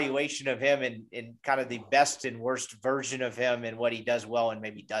your evaluation of him and kind of the best and worst version of him and what he does well and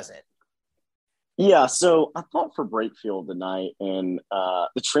maybe doesn't. Yeah, so I thought for Brakefield tonight, and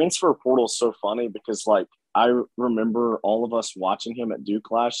the transfer portal is so funny because, I remember all of us watching him at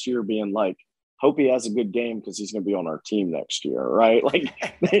Duke last year being like, hope he has a good game because he's going to be on our team next year, right?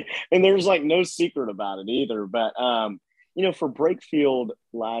 And there's, no secret about it either. But, for Brakefield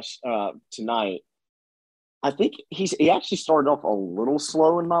tonight, I think he actually started off a little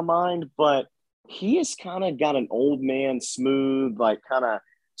slow in my mind, but he has kind of got an old man smooth, kind of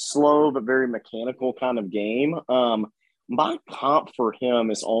slow but very mechanical kind of game. My comp for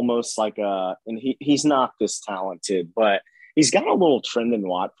him is almost and he's not this talented, but he's got a little Trendon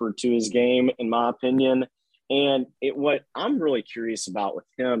Watford to his game, in my opinion. And what I'm really curious about with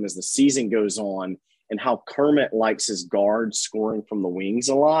him as the season goes on and how Kermit likes his guards scoring from the wings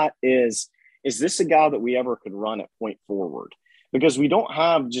a lot is this a guy that we ever could run at point forward? Because we don't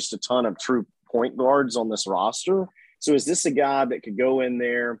have just a ton of true point guards on this roster. So is this a guy that could go in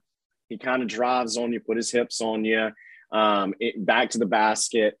there? He kind of drives on you, put his hips on you, back to the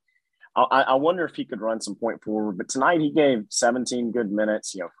basket. I wonder if he could run some point forward. But tonight he gave 17 good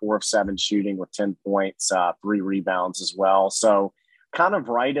minutes, 4 of 7 shooting with 10 points, 3 rebounds as well. So kind of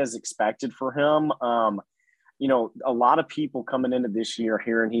right as expected for him. A lot of people coming into this year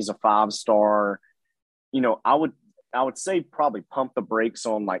hearing he's a 5-star. I would say probably pump the brakes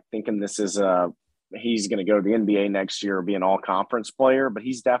on thinking this is he's going to go to the NBA next year or be an all-conference player, but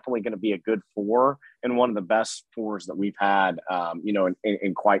he's definitely going to be a good 4 and one of the best 4s that we've had,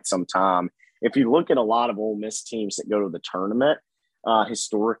 in quite some time. If you look at a lot of Ole Miss teams that go to the tournament,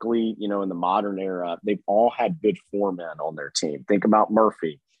 historically, in the modern era, they've all had good 4-men on their team. Think about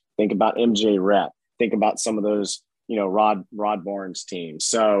Murphy. Think about MJ Rep. Think about some of those, Rod Barnes teams.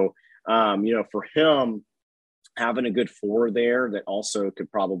 So, for him, having a good 4 there that also could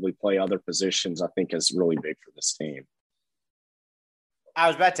probably play other positions, I think is really big for this team. I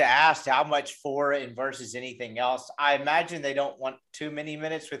was about to ask how much 4 in versus anything else. I imagine they don't want too many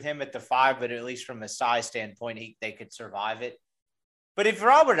minutes with him at the 5, but at least from a size standpoint, they could survive it. But if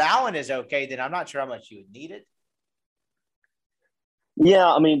Robert Allen is okay, then I'm not sure how much you would need it. Yeah,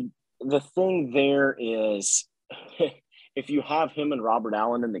 I mean, the thing there is if you have him and Robert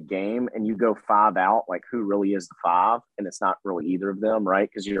Allen in the game and you go 5 out, who really is the 5? And it's not really either of them, right?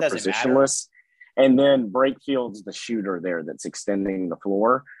 Because you're positionless. And then Brakefield's the shooter there that's extending the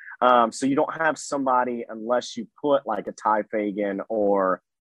floor. So you don't have somebody unless you put a Ty Fagan or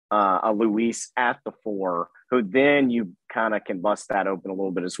a Luis at the 4, who then you kind of can bust that open a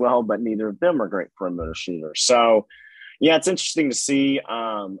little bit as well. But neither of them are great perimeter shooters. So, yeah, it's interesting to see.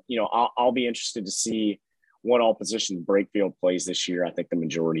 I'll be interested to see what all positions Brakefield plays this year. I think the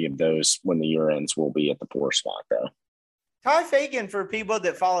majority of those, when the year ends, will be at the 4 spot, though. Ty Fagan, for people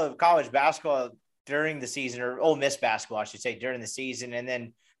that follow college basketball, during the season, or Ole Miss basketball, I should say, during the season, and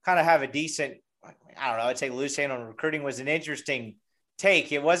then kind of have a decent, I don't know, I'd say loose hand on recruiting was an interesting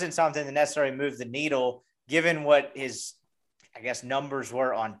take. It wasn't something that necessarily moved the needle given what his, I guess, numbers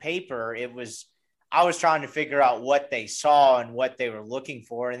were on paper. I was trying to figure out what they saw and what they were looking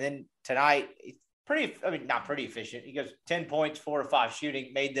for. And then tonight, not pretty efficient. He goes 10 points, 4 or 5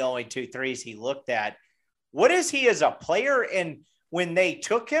 shooting, made the only 2 threes he looked at. What is he as a player? And when they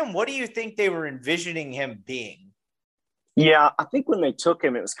took him, what do you think they were envisioning him being? Yeah, I think when they took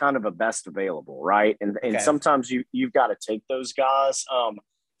him, it was kind of a best available, right? And sometimes you've got to take those guys.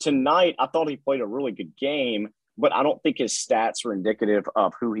 Tonight, I thought he played a really good game, but I don't think his stats were indicative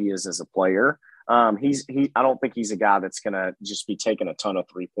of who he is as a player. I don't think he's a guy that's going to just be taking a ton of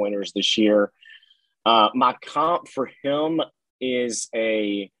 3-pointers this year. My comp for him is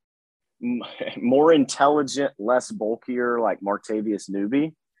a more intelligent, less bulkier, like Martavius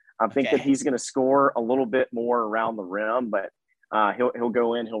Newby. I think that he's going to score a little bit more around the rim, but he'll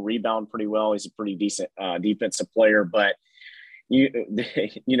go in, he'll rebound pretty well. He's a pretty decent defensive player, but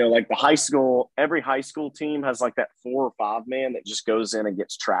like every high school team has like that 4 or 5 man that just goes in and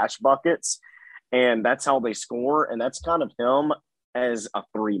gets trash buckets, and that's how they score. And that's kind of him as a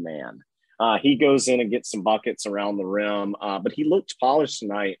 3-man. He goes in and gets some buckets around the rim, but he looked polished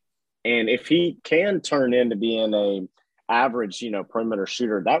tonight. And if he can turn into being a average, perimeter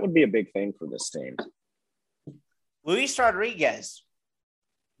shooter, that would be a big thing for this team. Luis Rodriguez,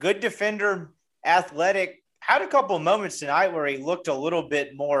 good defender, athletic, had a couple of moments tonight where he looked a little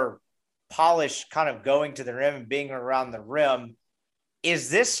bit more polished, kind of going to the rim and being around the rim. Is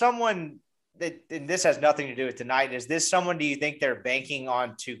this someone that, and this has nothing to do with tonight, is this someone do you think they're banking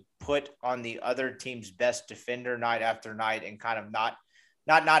on to put on the other team's best defender night after night and kind of not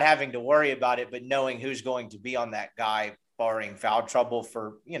having to worry about it, but knowing who's going to be on that guy, barring foul trouble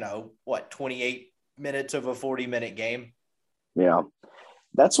for, 28 minutes of a 40-minute game? Yeah,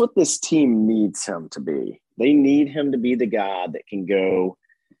 that's what this team needs him to be. They need him to be the guy that can go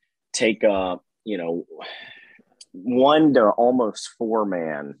take a, 1 to almost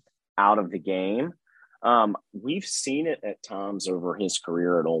 4-man out of the game. We've seen it at times over his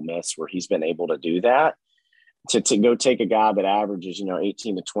career at Ole Miss where he's been able to do that, to go take a guy that averages,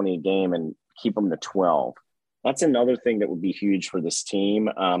 18 to 20 a game and keep him to 12. That's another thing that would be huge for this team.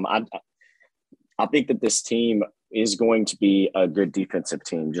 I think that this team is going to be a good defensive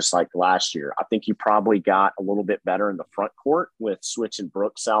team, just like last year. I think you probably got a little bit better in the front court with switching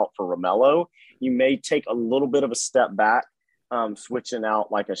Brooks out for Romello. You may take a little bit of a step back, switching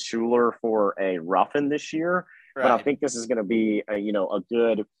out like a Schuler for a Ruffin this year. Right. But I think this is going to be a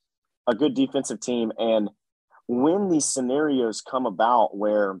good defensive team. And when these scenarios come about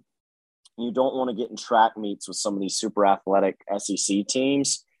where you don't want to get in track meets with some of these super athletic SEC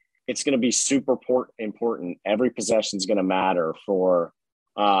teams, it's going to be super important. Every possession is going to matter for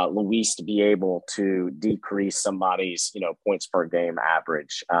Luis to be able to decrease somebody's, points per game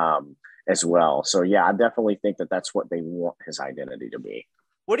average as well. So, yeah, I definitely think that that's what they want his identity to be.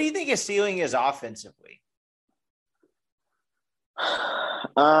 What do you think his ceiling is offensively?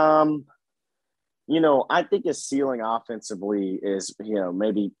 I think his ceiling offensively is,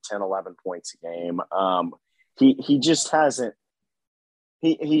 maybe 10, 11 points a game. He just hasn't.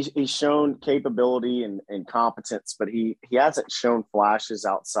 He's shown capability and competence, but he hasn't shown flashes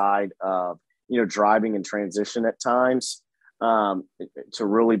outside of, driving and transition at times to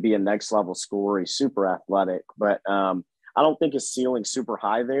really be a next level scorer. He's super athletic, but I don't think his ceiling's super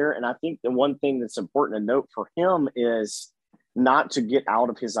high there. And I think the one thing that's important to note for him is not to get out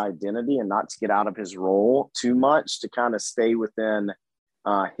of his identity and not to get out of his role too much, to kind of stay within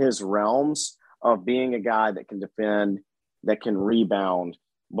his realms of being a guy that can defend, that can rebound,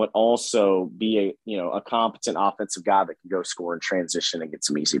 but also be a competent offensive guy that can go score in transition and get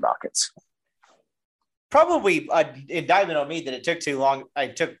some easy buckets. Probably an indictment on me that it took too long. I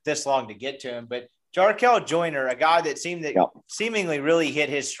took this long to get to him, but Jarkel Joyner, a guy that seemingly really hit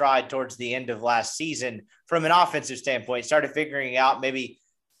his stride towards the end of last season from an offensive standpoint, started figuring out maybe,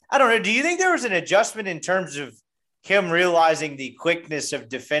 I don't know, do you think there was an adjustment in terms of him realizing the quickness of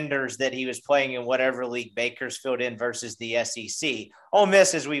defenders that he was playing in whatever league Bakersfield in versus the SEC? Ole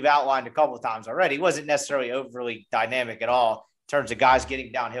Miss, as we've outlined a couple of times already, wasn't necessarily overly dynamic at all in terms of guys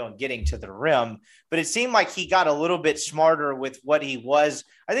getting downhill and getting to the rim, but it seemed like he got a little bit smarter with what he was.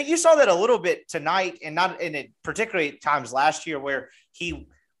 I think you saw that a little bit tonight, and not in it, particularly at times last year where he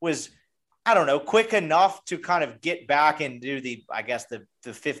was, I don't know, quick enough to kind of get back and do the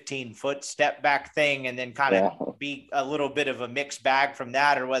 15-foot step back thing, and then kind of be a little bit of a mixed bag from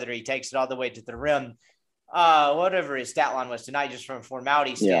that, or whether he takes it all the way to the rim. whatever his stat line was tonight, just from a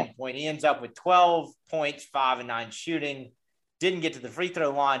formality standpoint. He ends up with 12 points, 5 and 9 shooting, didn't get to the free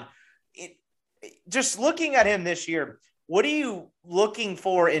throw line. Just looking at him this year, what are you looking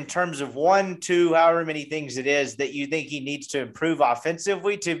for in terms of 1, 2, however many things it is that you think he needs to improve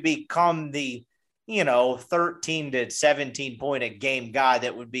offensively to become the, 13 to 17 point a game guy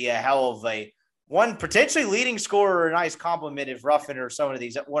that would be a hell of a one potentially leading scorer or a nice compliment if Ruffin or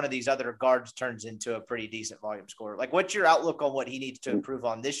one of these other guards turns into a pretty decent volume scorer? Like, what's your outlook on what he needs to improve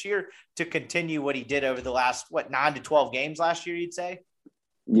on this year to continue what he did over the last, 9 to 12 games last year, you'd say?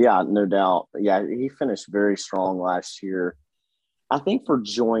 Yeah, no doubt. Yeah, he finished very strong last year. I think for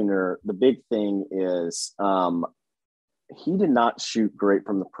Joyner, the big thing is he did not shoot great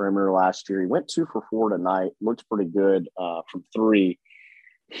from the perimeter last year. He went 2 for 4 tonight, looked pretty good from 3.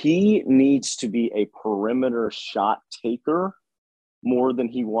 He needs to be a perimeter shot taker more than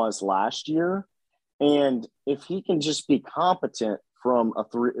he was last year. And if he can just be competent from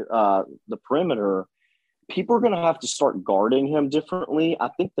the perimeter, people are going to have to start guarding him differently. I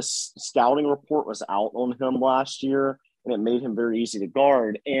think the scouting report was out on him last year, and it made him very easy to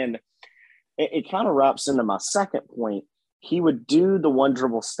guard. And it kind of wraps into my second point. He would do the one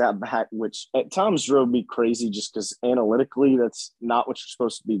dribble step back, which at times drove me crazy just because analytically that's not what you're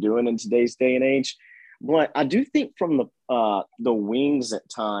supposed to be doing in today's day and age. But I do think from the wings at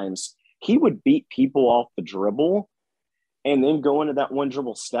times, he would beat people off the dribble and then go into that one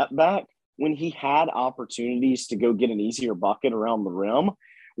dribble step back when he had opportunities to go get an easier bucket around the rim.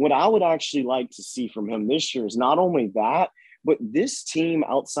 What I would actually like to see from him this year is not only that, but this team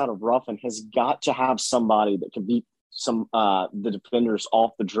outside of Ruffin has got to have somebody that can beat the defenders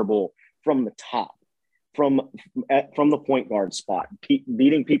off the dribble from the top, from the point guard spot,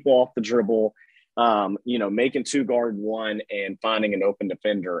 beating people off the dribble, making 2 guard 1 and finding an open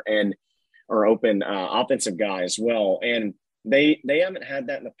defender or open offensive guy as well. And they haven't had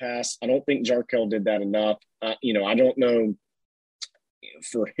that in the past. I don't think Jarkel did that enough. I don't know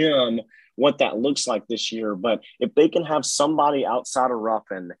for him what that looks like this year, but if they can have somebody outside of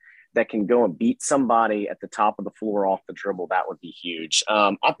Ruffin that can go and beat somebody at the top of the floor off the dribble, that would be huge.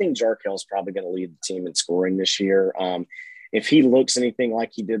 I think Jarkel is probably going to lead the team in scoring this year. If he looks anything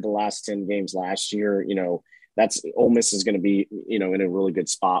like he did the last 10 games last year, that's Ole Miss is going to be, in a really good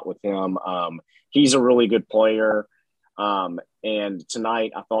spot with him. He's a really good player. And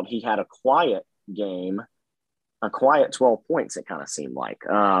tonight I thought he had a quiet game, a quiet 12 points, it kind of seemed like.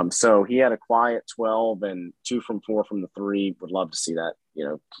 So he had a quiet 12 and 2 from 4 from the 3. Would love to see that,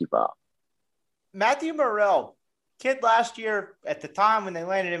 keep up. Matthew Murrell, kid last year at the time when they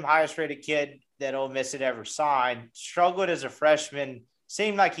landed him, highest rated kid that Ole Miss had ever signed, struggled as a freshman,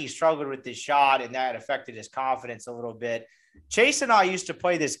 seemed like he struggled with his shot and that affected his confidence a little bit. Chase and I used to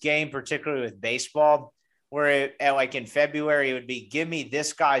play this game, particularly with baseball, where in February, it would be, give me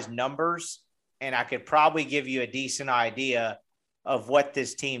this guy's numbers, and I could probably give you a decent idea of what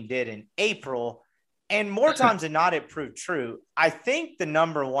this team did in April. And more times than not, it proved true. I think the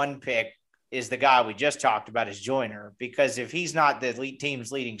number 1 pick is the guy we just talked about, is Joyner, because if he's not the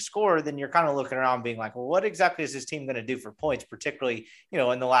team's leading scorer, then you're kind of looking around being like, well, what exactly is this team going to do for points, particularly,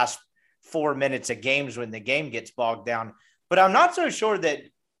 in the last 4 minutes of games when the game gets bogged down. But I'm not so sure that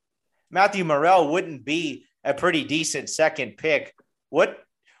Matthew Murrell wouldn't be a pretty decent second pick. What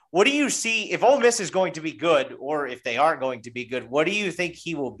do you see if Ole Miss is going to be good, or if they aren't going to be good? What do you think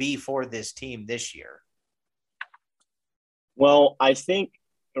he will be for this team this year? Well, I think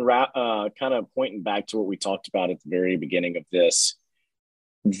kind of pointing back to what we talked about at the very beginning of this,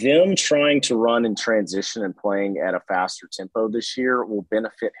 them trying to run in transition and playing at a faster tempo this year will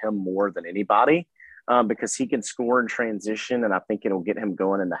benefit him more than anybody because he can score in transition, and I think it'll get him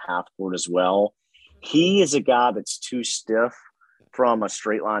going in the half court as well. He is a guy that's too stiff from a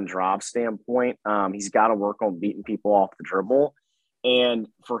straight line drive standpoint. He's got to work on beating people off the dribble. And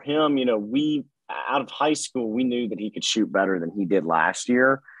for him, we out of high school, we knew that he could shoot better than he did last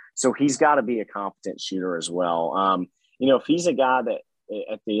year. So he's got to be a competent shooter as well. If he's a guy that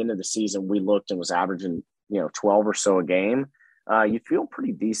at the end of the season, we looked and was averaging, 12 or so a game, you feel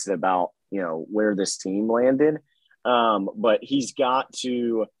pretty decent about, where this team landed. But he's got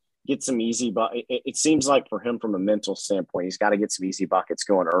to get some easy, but it seems like for him from a mental standpoint, he's got to get some easy buckets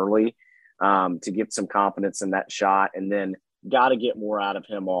going early to get some confidence in that shot. And then got to get more out of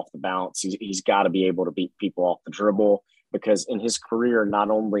him off the bounce. He's got to be able to beat people off the dribble, because in his career, not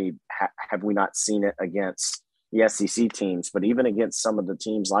only have we not seen it against the SEC teams, but even against some of the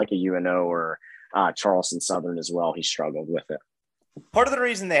teams like a UNO or Charleston Southern as well, he struggled with it. Part of the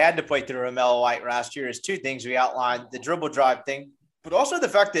reason they had to play through Romello White last year is 2 things we outlined: the dribble drive thing, but also the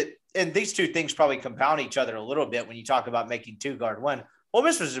fact that, and these two things probably compound each other a little bit when you talk about making two guard one. Ole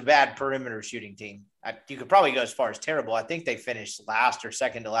Miss was a bad perimeter shooting team. You could probably go as far as terrible. I think they finished last or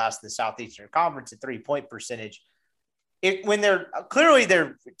second to last in the Southeastern Conference at 3-point percentage. When they're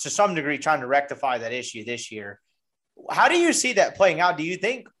to some degree trying to rectify that issue this year. How do you see that playing out? Do you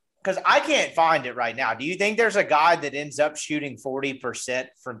think, because I can't find it right now, do you think there's a guy that ends up shooting 40%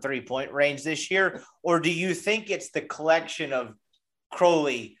 from 3-point range this year? Or do you think it's the collection of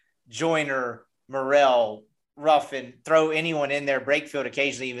Crowley, Joyner, Morrell, Ruffin, throw anyone in there, Brakefield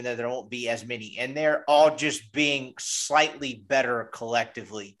occasionally, even though there won't be as many in there, all just being slightly better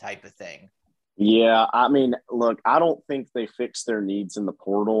collectively type of thing? Yeah, I mean, look, I don't think they fixed their needs in the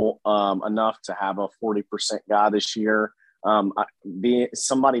portal enough to have a 40% guy this year.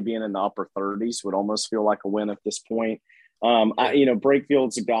 Somebody being in the upper 30s would almost feel like a win at this point.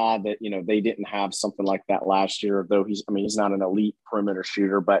 Brakefield's a guy that, they didn't have something like that last year, though he's not an elite perimeter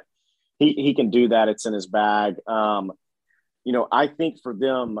shooter, but he can do that. It's in his bag. I think for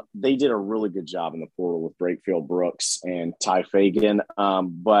them, they did a really good job in the portal with Brakefield Brooks and Ty Fagan.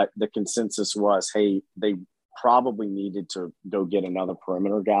 But the consensus was, hey, they probably needed to go get another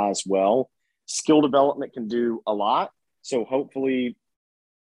perimeter guy as well. Skill development can do a lot. So hopefully,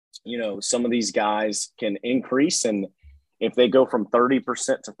 some of these guys can increase. And if they go from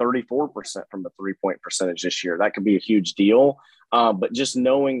 30% to 34% from the 3-point percentage this year, that could be a huge deal. But just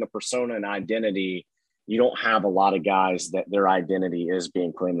knowing the persona and identity, you don't have a lot of guys that their identity is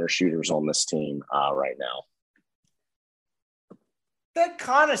being perimeter shooters on this team right now. That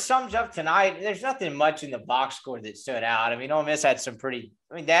kind of sums up tonight. There's nothing much in the box score that stood out. Ole Miss had some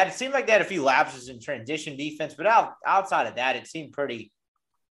it seemed like they had a few lapses in transition defense, but outside of that, it seemed pretty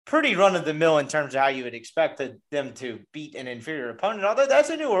run-of-the-mill in terms of how you would expect them to beat an inferior opponent. Although that's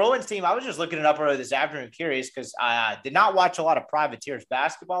a New Orleans team. I was just looking it up earlier this afternoon, curious, because I did not watch a lot of Privateers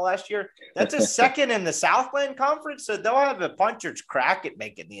basketball last year. That's a second in the Southland Conference, so they'll have a puncher's crack at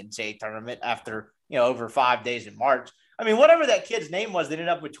making the NCAA tournament after, over 5 days in March. Whatever that kid's name was that ended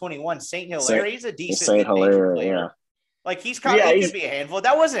up with 21, St. Hilaire, he's a decent player. Yeah. Like, he could be a handful.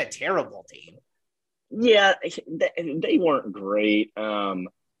 That wasn't a terrible team. Yeah, they weren't great.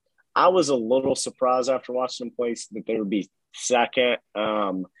 I was a little surprised after watching them play that they would be second.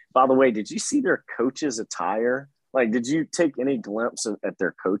 By the way, did you see their coach's attire? Like, did you take any glimpse at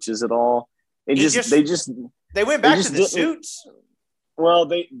their coaches at all? They went back to the suits. Well,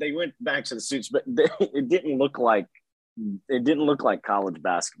 they went back to the suits, but it didn't look like college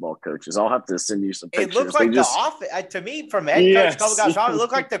basketball coaches. I'll have to send you some pictures. It looked like The Office to me, from head coach. Couple guys, it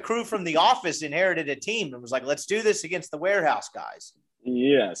looked like the crew from The Office inherited a team and was like, "Let's do this against the warehouse guys."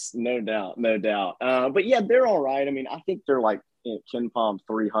 Yes, no doubt. But yeah, they're all right. I think they're like KenPom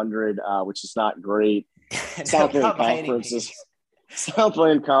 300, which is not great. Southland Conference is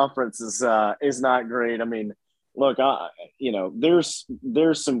not great. Look,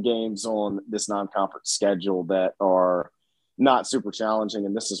 there's some games on this non-conference schedule that are not super challenging,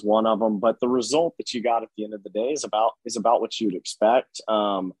 and this is one of them. But the result that you got at the end of the day is about what you'd expect.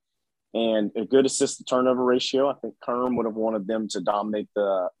 And a good assist to turnover ratio. I think Kerm would have wanted them to dominate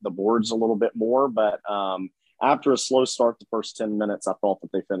the boards a little bit more. But after a slow start the first 10 minutes, I thought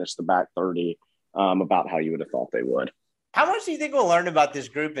that they finished the back 30 about how you would have thought they would. How much do you think we'll learn about this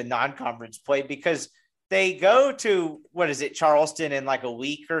group in non-conference play? Because they go to, Charleston in like a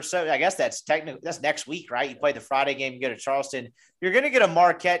week or so. I guess that's next week, right? You play the Friday game, you go to Charleston. You're going to get a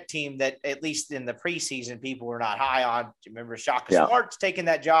Marquette team that, at least in the preseason, people were not high on. Do you remember Shaka Smart's taking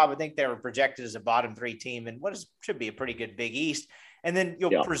that job? I think they were projected as a bottom 3 team in should be a pretty good Big East. And then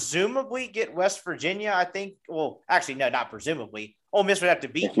you'll presumably get West Virginia, I think. Well, actually, no, not presumably. Ole Miss would have to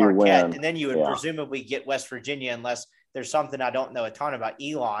beat Marquette, and then you would presumably get West Virginia unless there's something I don't know a ton about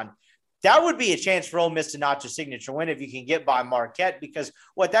Elon. That would be a chance for Ole Miss to notch a signature win if you can get by Marquette, because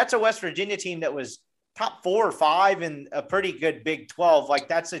that's a West Virginia team that was top 4 or 5 in a pretty good Big 12. Like,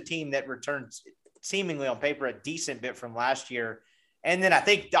 that's a team that returns seemingly on paper a decent bit from last year. And then I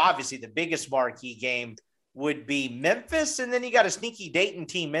think obviously the biggest marquee game would be Memphis. And then you got a sneaky Dayton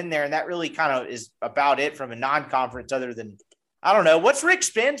team in there. And that really kind of is about it from a non-conference, other than, I don't know, what's Rick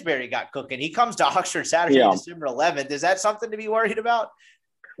Stansberry got cooking? He comes to Oxford Saturday, December 11th. Is that something to be worried about?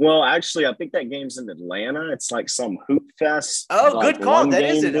 Well, actually, I think that game's in Atlanta. It's like some hoop fest. Oh, good call. That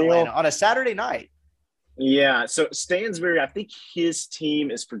is in Atlanta on a Saturday night. Yeah. So Stansberry, I think his team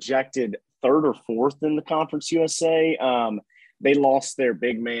is projected 3rd or 4th in the Conference USA. They lost their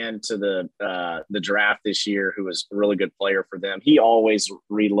big man to the draft this year, who was a really good player for them. He always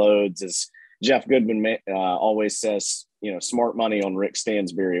reloads, as Jeff Goodman always says, smart money on Rick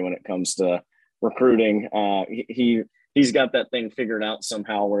Stansberry when it comes to recruiting. he's got that thing figured out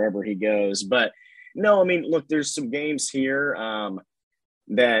somehow wherever he goes. But no, I mean, look, there's some games here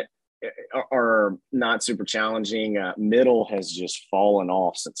that are not super challenging. Middle has just fallen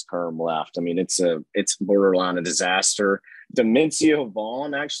off since Kerm left. I mean, it's borderline a disaster. Demencio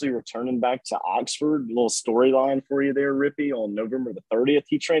Vaughn actually returning back to Oxford. A little storyline for you there, Rippy. On November the 30th,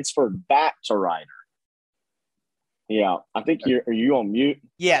 he transferred back to Rider. Yeah, I think are you on mute?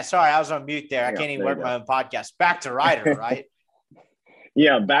 Yeah, sorry, I was on mute there. I can't even work my own podcast. Back to Rider, right?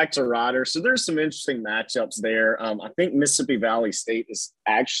 Yeah, back to Rider. So there's some interesting matchups there. I think Mississippi Valley State is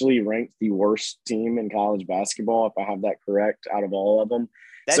actually ranked the worst team in college basketball, if I have that correct, out of all of them.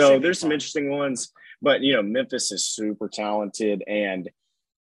 So there's some interesting ones. But, Memphis is super talented. And,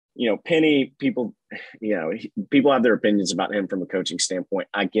 Penny, people have their opinions about him from a coaching standpoint.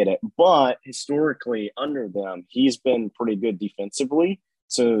 I get it. But historically, under them, he's been pretty good defensively.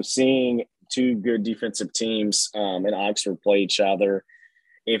 So seeing two good defensive teams in Oxford play each other,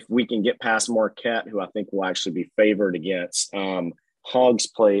 if we can get past Marquette, who I think will actually be favored against,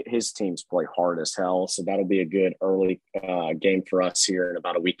 his teams play hard as hell. So that'll be a good early game for us here in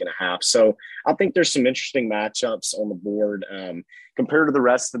about a week and a half. So I think there's some interesting matchups on the board. Compared to the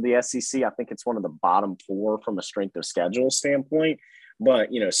rest of the SEC, I think it's one of the bottom four from a strength of schedule standpoint. But,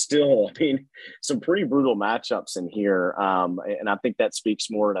 still, I mean, some pretty brutal matchups in here. And I think that speaks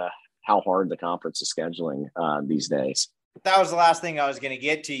more to how hard the conference is scheduling these days. That was the last thing I was going to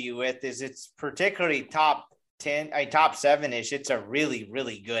get to you with, is it's particularly top 7-ish. It's a really,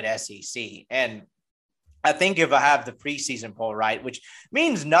 really good SEC. And I think if I have the preseason poll right, which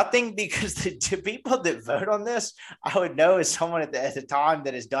means nothing because the people that vote on this, I would know as someone at the time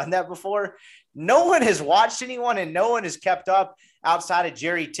that has done that before. No one has watched anyone and no one has kept up outside of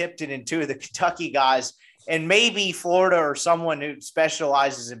Jerry Tipton and two of the Kentucky guys, and maybe Florida or someone who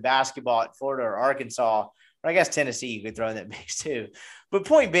specializes in basketball at Florida or Arkansas. Or I guess Tennessee you could throw in that mix too. But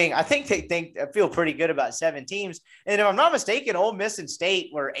point being, I think they feel pretty good about 7 teams. And if I'm not mistaken, Ole Miss and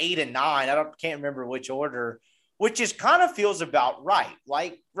State were 8 and 9. Can't remember which order, which is kind of feels about right.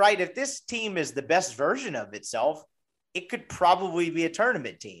 Like, right, if this team is the best version of itself, it could probably be a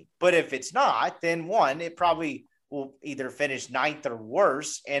tournament team. But if it's not, then it probably will either finish 9th or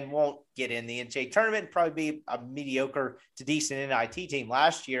worse and won't get in the NCAA tournament. Probably be a mediocre to decent NIT team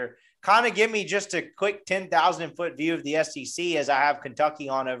last year. Kind of give me just a quick 10,000 foot view of the SEC as I have Kentucky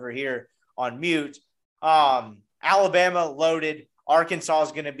on over here on mute. Alabama loaded. Arkansas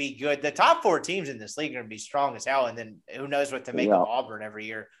is going to be good. The top 4 teams in this league are going to be strong as hell. And then who knows what to make of Auburn every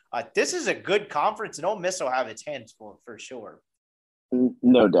year. This is a good conference, and Ole Miss will have its hands full for sure.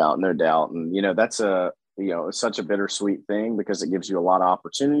 No doubt. And, that's such a bittersweet thing because it gives you a lot of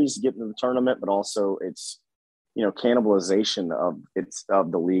opportunities to get into the tournament, but also it's, cannibalization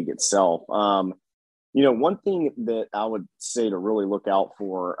of the league itself. One thing that I would say to really look out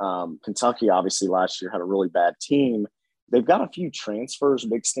for, Kentucky obviously last year had a really bad team. They've got a few transfers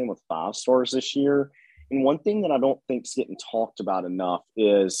mixed in with 5 stars this year. And one thing that I don't think is getting talked about enough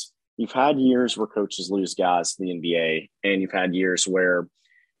is you've had years where coaches lose guys to the NBA, and you've had years where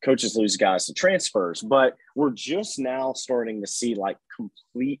coaches lose guys to transfers, but we're just now starting to see like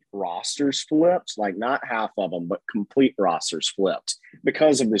complete rosters flipped, like not half of them, but complete rosters flipped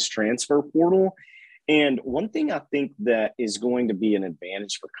because of this transfer portal. And one thing I think that is going to be an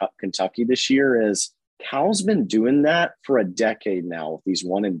advantage for Kentucky this year is Cal's been doing that for a decade now with these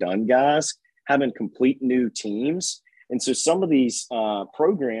one and done guys having complete new teams. And so some of these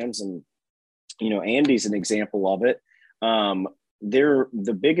programs, and, Andy's an example of it,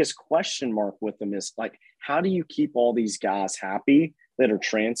 the biggest question mark with them is like, how do you keep all these guys happy that are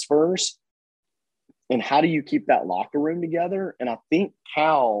transfers? And how do you keep that locker room together? And I think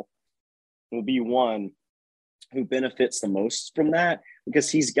Cal will be one who benefits the most from that because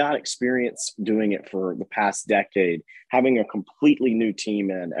he's got experience doing it for the past decade, having a completely new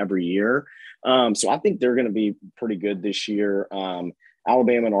team in every year. So I think they're going to be pretty good this year.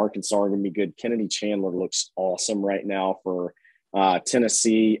 Alabama and Arkansas are going to be good. Kennedy Chandler looks awesome right now for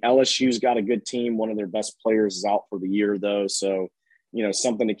Tennessee. LSU's got a good team. One of their best players is out for the year, though. So,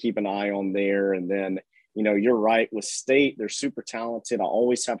 something to keep an eye on there. And then, you're right with State. They're super talented. I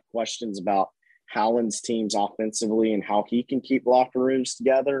always have questions about Howland's teams offensively and how he can keep locker rooms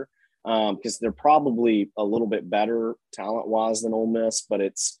together because they're probably a little bit better talent-wise than Ole Miss, but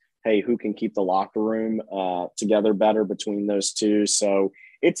it's, hey, who can keep the locker room together better between those two? So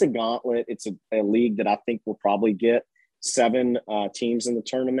it's a gauntlet. It's a league that I think will probably get 7 teams in the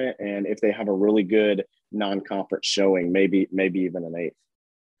tournament, and if they have a really good non-conference showing, maybe even an 8th.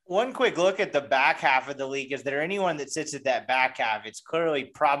 One quick look at the back half of the league. Is there anyone that sits at that back half? It's clearly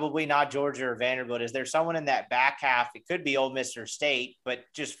probably not Georgia or Vanderbilt. Is there someone in that back half? It could be Ole Miss or State, but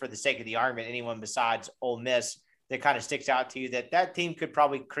just for the sake of the argument, anyone besides Ole Miss that kind of sticks out to you that team could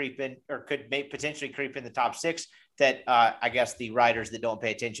probably creep in or could potentially creep in the top 6 that I guess the writers that don't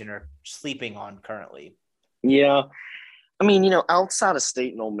pay attention are sleeping on currently? Yeah. I mean, outside of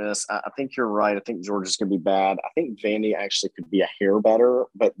State and Ole Miss, I think you're right. I think Georgia's going to be bad. I think Vandy actually could be a hair better,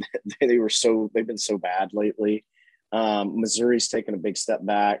 but they've been so bad lately. Missouri's taken a big step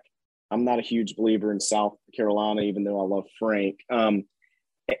back. I'm not a huge believer in South Carolina, even though I love Frank.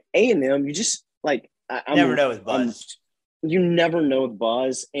 A&M, you just Never know with Buzz. You never know with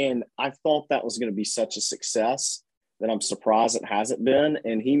Buzz, and I thought that was going to be such a success that I'm surprised it hasn't been.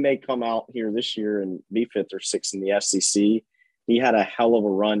 And he may come out here this year and be 5th or 6th in the SEC. He had a hell of a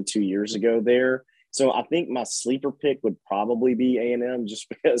run 2 years ago there. So I think my sleeper pick would probably be A&M, just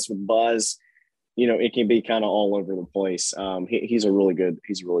because with Buzz, it can be kind of all over the place. He's a really good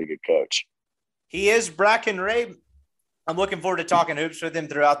coach. He is. Bracken Ray, I'm looking forward to talking hoops with him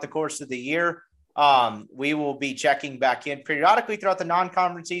throughout the course of the year. We will be checking back in periodically throughout the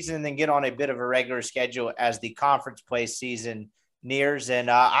non-conference season and then get on a bit of a regular schedule as the conference play season nears.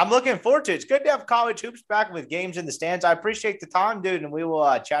 And I'm looking forward to it. It's good to have college hoops back with games in the stands. I appreciate the time, dude, and we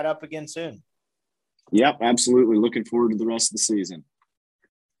will chat up again soon. Yep, absolutely. Looking forward to the rest of the season.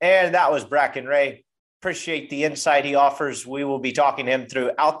 And that was Bracken Ray. Appreciate the insight he offers. We will be talking to him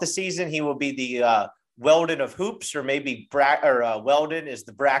throughout the season. He will be the Weldon of hoops, or maybe Weldon is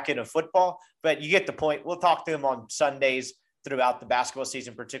the Bracken of football, but you get the point. We'll talk to him on Sundays throughout the basketball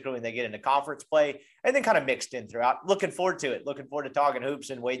season, particularly when they get into conference play, and then kind of mixed in throughout. Looking forward to it. Looking forward to talking hoops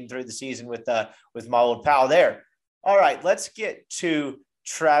and wading through the season with my old pal there. All right, let's get to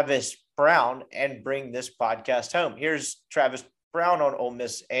Travis Brown and bring this podcast home. Here's Travis Brown on Ole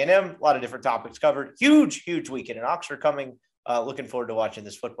Miss A&M. A lot of different topics covered. Huge weekend in Oxford coming. Looking forward to watching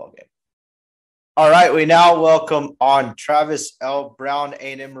this football game. All right, we now welcome on Travis L. Brown,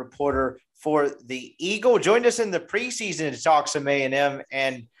 A&M reporter for the Eagle. Joined us in the preseason to talk some A&M,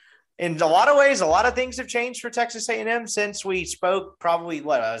 and in a lot of ways, a lot of things have changed for Texas A&M since we spoke probably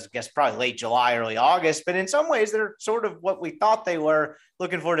late July, early August, but in some ways they're sort of what we thought they were.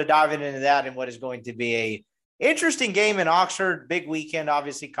 Looking forward to diving into that and what is going to be a interesting game in Oxford. Big weekend,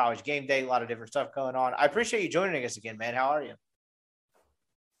 obviously, college game day, a lot of different stuff going on. I appreciate you joining us again, man. How are you?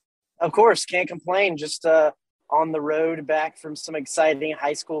 Of course, can't complain. Just on the road back from some exciting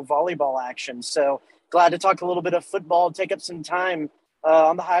high school volleyball action. So glad to talk a little bit of football, take up some time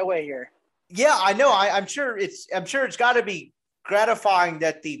on the highway here. Yeah, I know. I'm sure it's got to be gratifying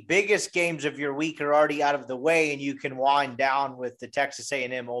that the biggest games of your week are already out of the way and you can wind down with the Texas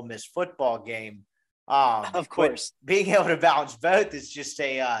A&M Ole Miss football game. Of course, being able to balance both is just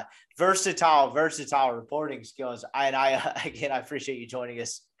a versatile reporting skills. I appreciate you joining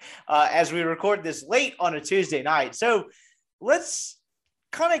us as we record this late on a Tuesday night. So let's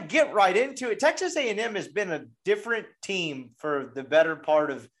kind of get right into it. Texas A&M has been a different team for the better part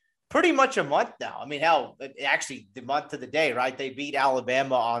of pretty much a month now. I mean, actually the month to the day, right? They beat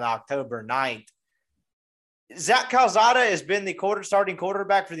Alabama on October 9th. Zach Calzada has been the starting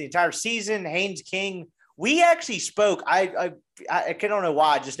quarterback for the entire season. Haynes King, we actually spoke. I don't know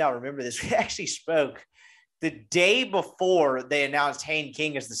why I just now remember this. We actually spoke the day before they announced Haynes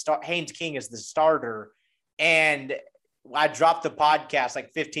King as the starter, and I dropped the podcast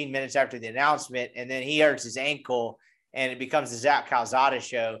like 15 minutes after the announcement, and then he hurts his ankle, and it becomes the Zach Calzada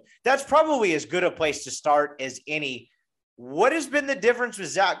show. That's probably as good a place to start as any. What has been the difference with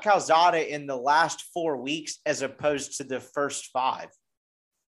Zach Calzada in the last 4 weeks as opposed to the first 5?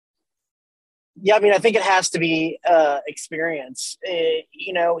 Yeah, I mean, I think it has to be experience.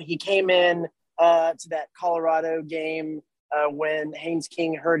 He came in to that Colorado game when Haynes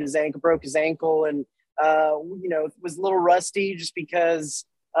King broke his ankle, and was a little rusty just because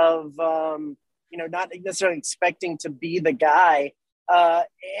of not necessarily expecting to be the guy.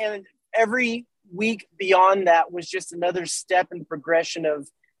 And every week beyond that was just another step in the progression of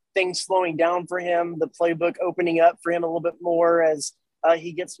things slowing down for him, the playbook opening up for him a little bit more as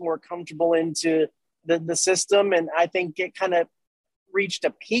he gets more comfortable into the system. And I think it kind of reached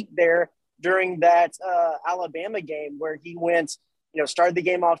a peak there during that Alabama game where he went, started the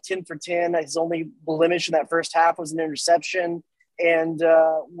game off 10 for 10. His only blemish in that first half was an interception, and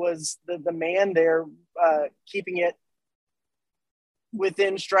was the man there keeping it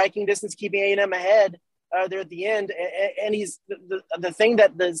within striking distance, keeping A&M ahead there at the end. And he's the thing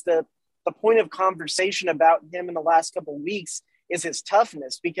that is the point of conversation about him in the last couple of weeks is his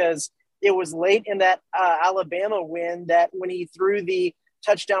toughness, because it was late in that Alabama win that when he threw the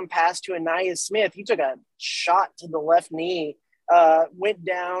touchdown pass to Aniyah Smith. He took a shot to the left knee, went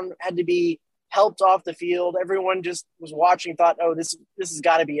down, had to be helped off the field. Everyone just was watching, thought, oh, this has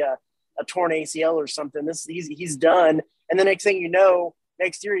got to be a torn ACL or something. He's done. And the next thing you know,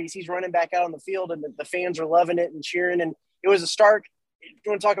 next year he's running back out on the field, and the fans are loving it and cheering. And it was a stark – if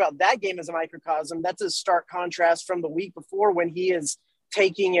you want to talk about that game as a microcosm, that's a stark contrast from the week before when he is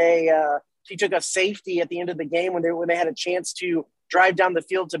taking he took a safety at the end of the game when they had a chance to drive down the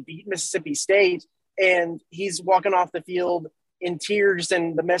field to beat Mississippi State, and he's walking off the field in tears,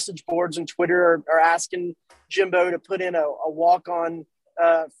 and the message boards and Twitter are asking Jimbo to put in a walk-on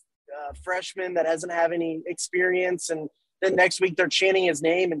freshman that doesn't have any experience, and then next week they're chanting his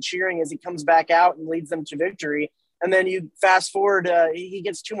name and cheering as he comes back out and leads them to victory. And then you fast forward, he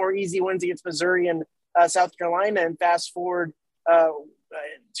gets 2 more easy wins against Missouri and South Carolina, and fast forward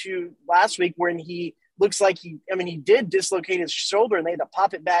to last week when he looks like he did dislocate his shoulder, and they had to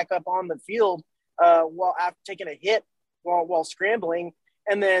pop it back up on the field while after taking a hit while scrambling,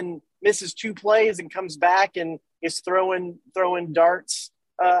 and then misses 2 plays and comes back and is throwing darts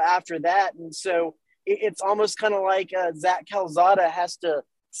after that. And so it's almost kind of like Zach Calzada has to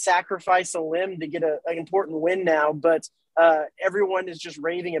sacrifice a limb to get an important win now, but everyone is just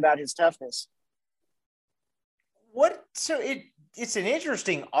raving about his toughness. It's an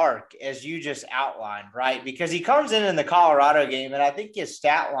interesting arc, as you just outlined, right? Because he comes in the Colorado game, and I think his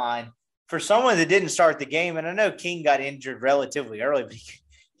stat line for someone that didn't start the game, and I know King got injured relatively early, but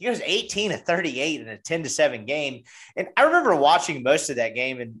he goes 18 of 38 in a 10-7 game. And I remember watching most of that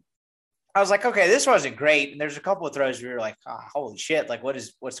game, and I was like, okay, this wasn't great. And there's a couple of throws where you're like, oh, holy shit, like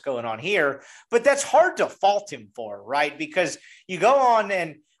what's going on here? But that's hard to fault him for, right? Because you go on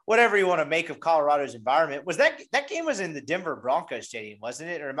and whatever you want to make of Colorado's environment, was that game was in the Denver Broncos stadium, wasn't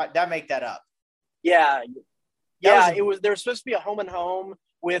it? Or did I make that up? Yeah. It was. There was supposed to be a home and home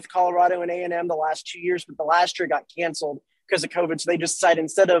with Colorado and A&M the last 2 years, but the last year got canceled because of COVID. So they just decided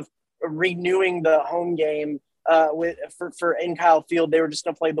instead of renewing the home game for in Kyle Field, they were just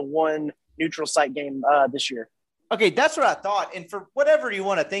going to play the one neutral site game this year. Okay, that's what I thought. And for whatever you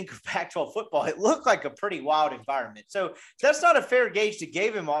want to think of Pac-12 football, it looked like a pretty wild environment. So that's not a fair gauge to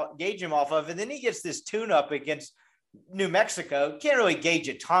gauge him off of. And then he gets this tune-up against New Mexico. Can't really gauge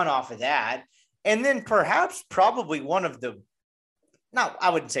a ton off of that. And then perhaps probably I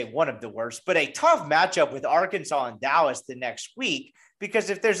wouldn't say one of the worst, but a tough matchup with Arkansas and Dallas the next week. Because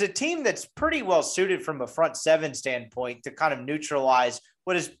if there's a team that's pretty well suited from a front seven standpoint to kind of neutralize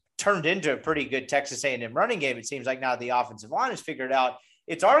what is turned into a pretty good Texas A&M running game, it seems like now the offensive line is figured out,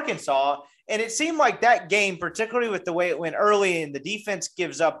 it's Arkansas. And it seemed like that game, particularly with the way it went early and the defense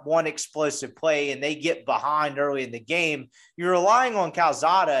gives up one explosive play and they get behind early in the game, you're relying on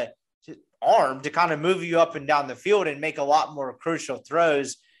Calzada arm to kind of move you up and down the field and make a lot more crucial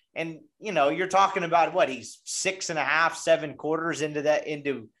throws. And, you're talking about he's 6.5, 7 quarters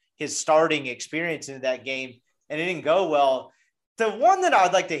into his starting experience into that game, and it didn't go well. The one that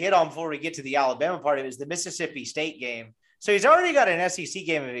I'd like to hit on before we get to the Alabama part of it is the Mississippi State game. So he's already got an SEC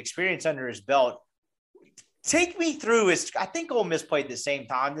game of experience under his belt. Take me through I think Ole Miss played the same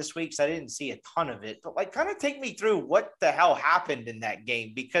time this week, so I didn't see a ton of it, but kind of take me through what the hell happened in that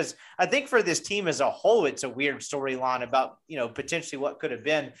game, because I think for this team as a whole, it's a weird storyline about, potentially what could have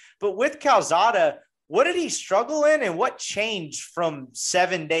been. But with Calzada, what did he struggle in and what changed from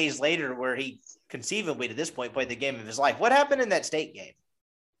 7 days later where he conceivably to this point played the game of his life? What happened in that State game?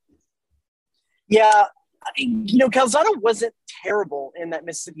 Yeah, Calzada wasn't terrible in that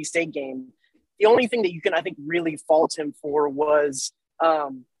Mississippi State game. The only thing that you can, I think, really fault him for was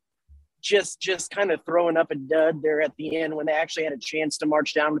just kind of throwing up a dud there at the end when they actually had a chance to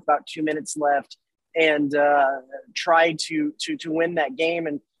march down with about 2 minutes left and try to win that game,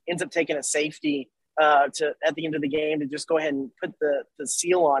 and ends up taking a safety at the end of the game to just go ahead and put the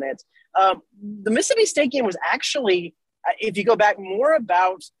seal on it. The Mississippi State game was actually, if you go back, more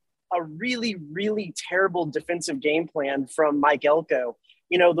about a really, really terrible defensive game plan from Mike Elko.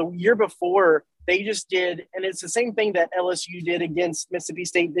 The year before, they just did, and it's the same thing that LSU did against Mississippi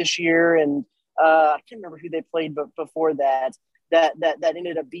State this year, and I can't remember who they played, but before that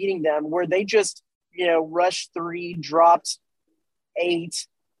ended up beating them, where they just, rushed 3, dropped 8,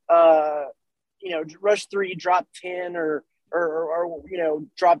 rushed 3, dropped 10, or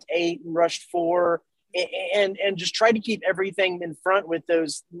dropped 8 and rushed 4, and just tried to keep everything in front with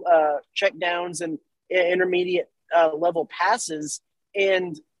those check downs and intermediate level passes.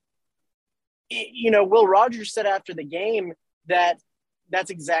 And Will Rogers said after the game that that's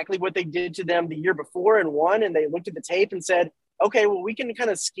exactly what they did to them the year before and won. And they looked at the tape and said, okay, well, we can kind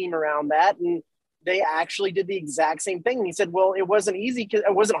of scheme around that. And they actually did the exact same thing. And he said, well, it wasn't easy because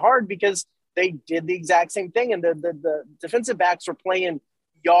it wasn't hard because they did the exact same thing. And the defensive backs were playing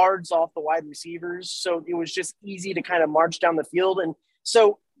yards off the wide receivers. So it was just easy to kind of march down the field. And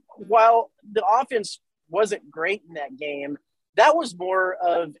so while the offense wasn't great in that game, that was more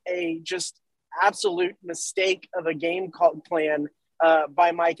of a just absolute mistake of a game plan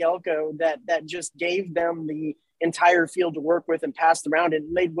by Mike Elko that just gave them the entire field to work with and passed around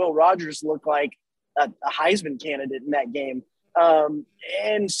and made Will Rogers look like a Heisman candidate in that game.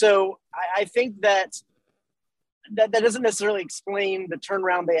 And so I think that doesn't necessarily explain the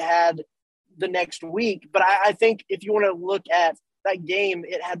turnaround they had the next week. But I think if you want to look at that game,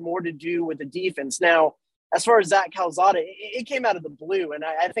 it had more to do with the defense. Now, as far as Zach Calzada, it came out of the blue. And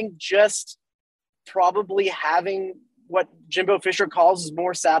I think just probably having what Jimbo Fisher calls is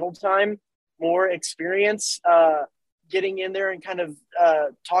more saddle time, more experience, getting in there and kind of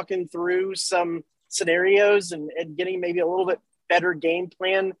talking through some scenarios and getting maybe a little bit better game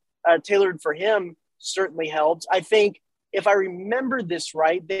plan tailored for him certainly helped. I think if I remember this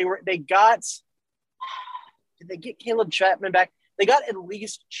right, did they get Caleb Chapman back? They got at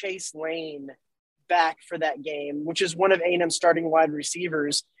least Chase Lane back for that game, which is one of A&M's starting wide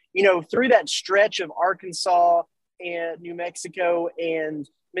receivers. You know, through that stretch of Arkansas and New Mexico and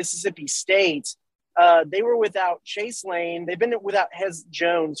Mississippi State, they were without Chase Lane. They've been without Hez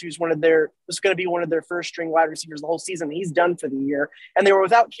Jones, who's was going to be one of their first string wide receivers the whole season. He's done for the year. And they were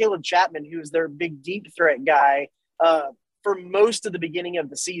without Caleb Chapman, who's their big deep threat guy for most of the beginning of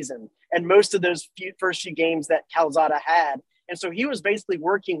the season and most of those first few games that Calzada had. And so he was basically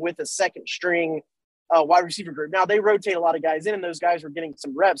working with a second string wide receiver group. Now they rotate a lot of guys in and those guys were getting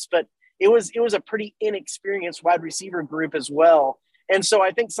some reps, but it was a pretty inexperienced wide receiver group as well. And so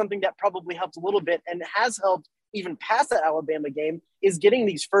I think something that probably helped a little bit and has helped even past that Alabama game is getting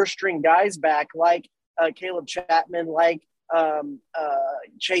these first string guys back like Caleb Chapman, like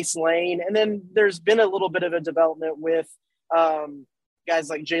Chase Lane. And then there's been a little bit of a development with guys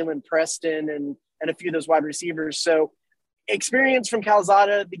like Jalen Preston and a few of those wide receivers. So experience from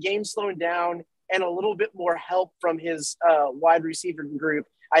Calzada, the game slowing down, and a little bit more help from his wide receiver group,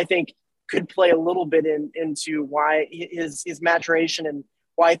 I think could play a little bit into why his maturation and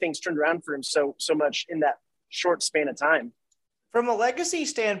why things turned around for him so much in that short span of time. From a legacy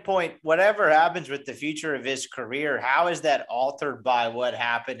standpoint, whatever happens with the future of his career, how is that altered by what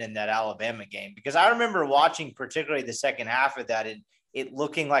happened in that Alabama game? Because I remember watching particularly the second half of that and it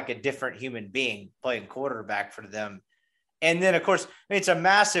looking like a different human being playing quarterback for them. And then, of course, it's a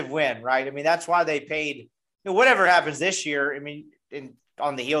massive win, right? I mean, that's why they paid whatever happens this year. I mean,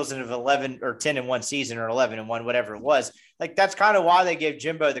 on the heels of 11 or 10-1 season or 11-1, whatever it was, like that's kind of why they gave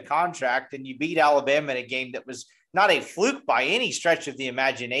Jimbo the contract. And you beat Alabama in a game that was not a fluke by any stretch of the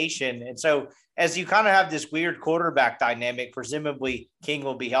imagination. And so as you kind of have this weird quarterback dynamic, presumably King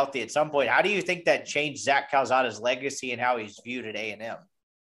will be healthy at some point. How do you think that changed Zach Calzada's legacy and how he's viewed at A&M?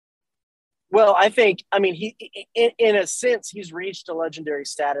 Well, he, in a sense, he's reached a legendary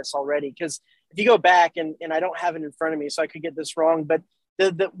status already. Because if you go back, and I don't have it in front of me, so I could get this wrong, but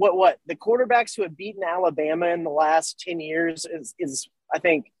the quarterbacks who have beaten Alabama in the last 10 years is I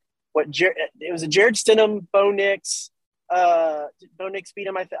think it was a Jared Stidham, Bo Nix. Bo Nix beat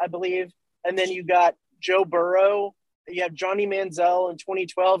him, I believe, and then you got Joe Burrow. You have Johnny Manziel in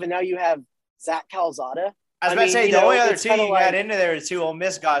 2012, and now you have Zach Calzada. I was about to say, the only other two you got into there is two Ole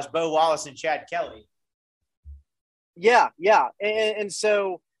Miss guys, Bo Wallace and Chad Kelly. Yeah. And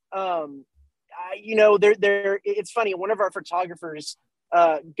so, it's funny. One of our photographers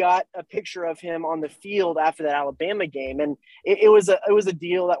got a picture of him on the field after that Alabama game. And it was a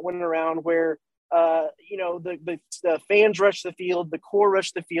deal that went around where, the fans rushed the field, the Corps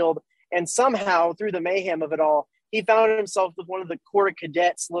rushed the field, and somehow through the mayhem of it all, he found himself with one of the Corps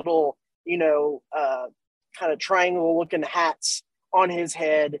cadets' little, kind of triangle looking hats on his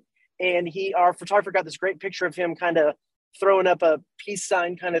head. And our photographer got this great picture of him kind of throwing up a peace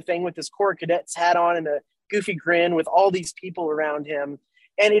sign kind of thing with this Corps cadets hat on and a goofy grin with all these people around him.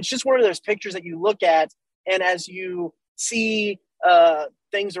 And it's just one of those pictures that you look at. And as you see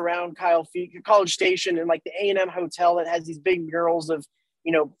things around College Station and like the A&M hotel that has these big murals of,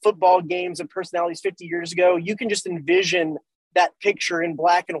 football games and personalities 50 years ago, you can just envision that picture in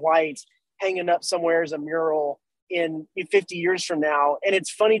black and white hanging up somewhere as a mural in 50 years from now. And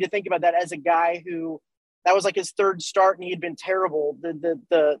it's funny to think about that as a guy who that was like his third start and he had been terrible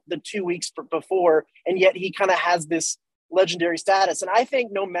the 2 weeks before. And yet he kind of has this legendary status. And I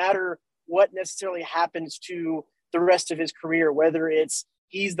think no matter what necessarily happens to the rest of his career, whether it's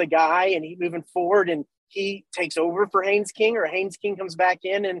he's the guy and he moving forward and he takes over for Haynes King or Haynes King comes back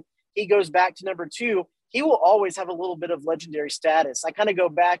in and he goes back to number 2, he will always have a little bit of legendary status. I kind of go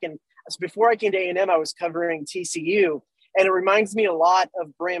back, and before I came to A&M, I was covering TCU, and it reminds me a lot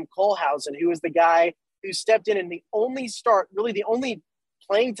of Bram Kohlhausen, who was the guy who stepped in, and the only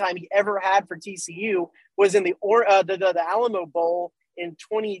playing time he ever had for TCU was in the Alamo Bowl in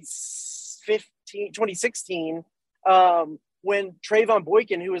 2016, when Trayvon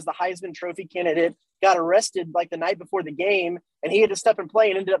Boykin, who was the Heisman Trophy candidate, got arrested like the night before the game, and he had to step and play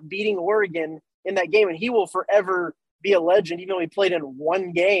and ended up beating Oregon in that game. And he will forever be a legend, even though he played in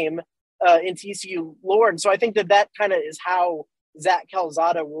one game in TCU lore. And so I think that kind of is how Zach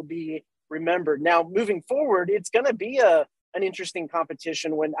Calzada will be remembered. Now, moving forward, it's going to be an interesting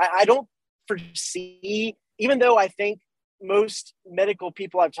competition when I don't foresee, even though I think most medical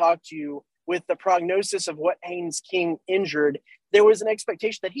people I've talked to, with the prognosis of what Haynes King injured, there was an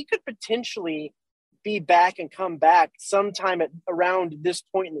expectation that he could potentially be back and come back sometime around this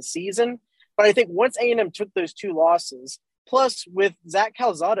point in the season. But I think once A&M took those 2 losses, plus with Zach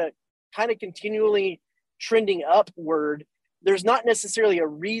Calzada kind of continually trending upward, there's not necessarily a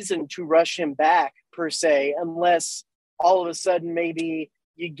reason to rush him back per se, unless all of a sudden maybe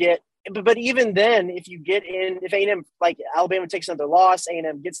you get – but even then, if A&M, like Alabama takes another loss,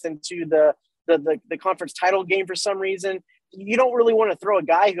 A&M gets them to the conference title game for some reason, you don't really want to throw a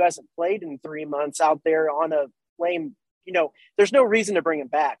guy who hasn't played in 3 months out there on a lame, there's no reason to bring him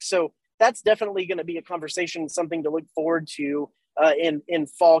back. So that's definitely going to be a conversation, something to look forward to in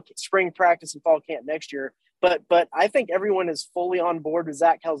spring practice and fall camp next year. But I think everyone is fully on board with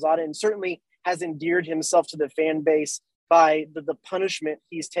Zach Calzada, and certainly has endeared himself to the fan base by the punishment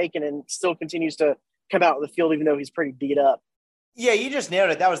he's taken, and still continues to come out of the field, even though he's pretty beat up. Yeah, you just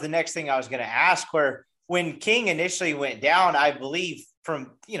nailed it. That was the next thing I was going to ask, where when King initially went down, I believe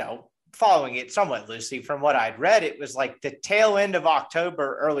from, following it somewhat loosely from what I'd read, it was like the tail end of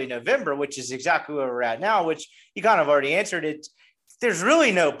October, early November, which is exactly where we're at now, which you kind of already answered it. There's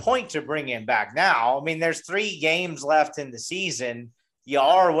really no point to bring him back now. I mean, there's 3 games left in the season. You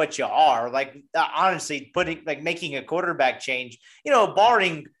are what you are. Like, honestly, making a quarterback change,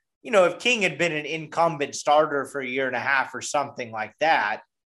 barring, if King had been an incumbent starter for a year and a half or something like that,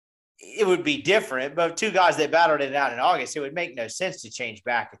 it would be different. But 2 guys that battled it out in August, it would make no sense to change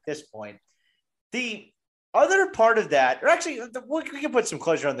back at this point. The other part of that, or actually, we can put some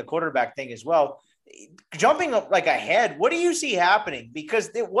closure on the quarterback thing as well. Jumping up ahead, what do you see happening? Because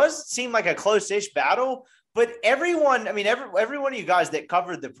it seemed like a close-ish battle, but every one of you guys that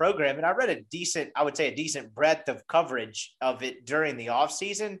covered the program, and I read a decent breadth of coverage of it during the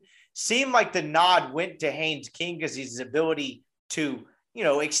offseason, seemed like the nod went to Haynes King because his ability to,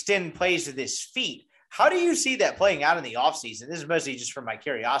 extend plays with his feet. How do you see that playing out in the offseason? This is mostly just from my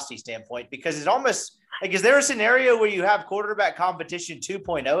curiosity standpoint, because it's almost like, is there a scenario where you have quarterback competition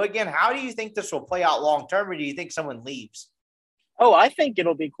 2.0 again? How do you think this will play out long-term, or do you think someone leaves? Oh, I think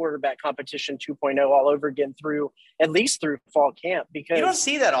it'll be quarterback competition 2.0 all over again at least through fall camp, because you don't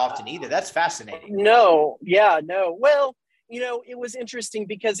see that often either. That's fascinating. No. Well, it was interesting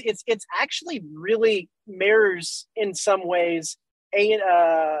because it's actually really mirrors in some ways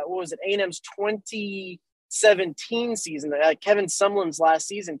A&M's 2017 season, Kevin Sumlin's last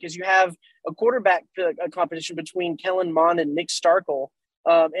season, because you have a quarterback competition between Kellen Mond and Nick Starkel.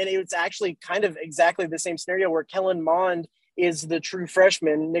 And it's actually kind of exactly the same scenario where Kellen Mond is the true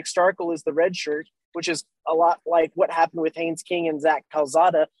freshman, Nick Starkel is the red shirt, which is a lot like what happened with Haynes King and Zach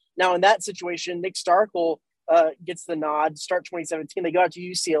Calzada. Now, in that situation, Nick Starkel gets the nod, start 2017. They go out to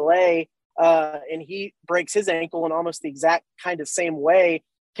UCLA, and he breaks his ankle in almost the exact kind of same way.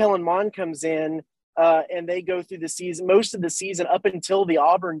 Kellen Mond comes in, and they go through the season, most of the season up until the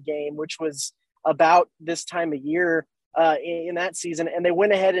Auburn game, which was about this time of year in that season. And they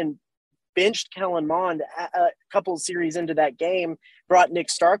went ahead and benched Kellen Mond a couple of series into that game, brought Nick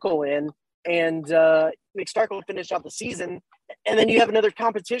Starkel in, and Nick Starkel finished out the season. And then you have another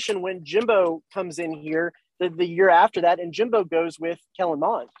competition when Jimbo comes in here the year after that, and Jimbo goes with Kellen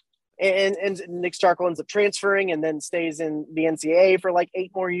Mond. And Nick Starkel ends up transferring and then stays in the NCAA for like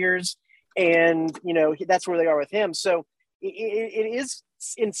 8 more years. And, that's where they are with him. So it is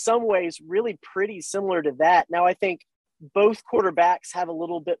in some ways really pretty similar to that. Now, I think both quarterbacks have a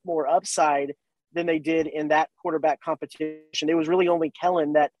little bit more upside than they did in that quarterback competition. It was really only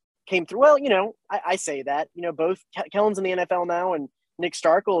Kellen that came through. Well, I say that, both Kellen's in the NFL now, and Nick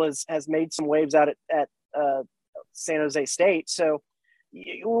Starkel has made some waves out at San Jose State. So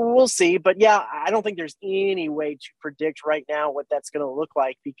we'll see. But yeah, I don't think there's any way to predict right now what that's going to look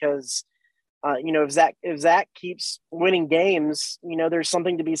like, because if Zach keeps winning games, there's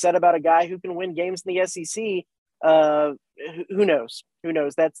something to be said about a guy who can win games in the SEC Who knows? Who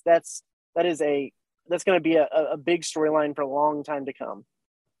knows? That's going to be a big storyline for a long time to come.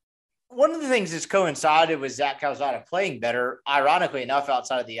 One of the things that's coincided with Zach Calzada playing better, ironically enough,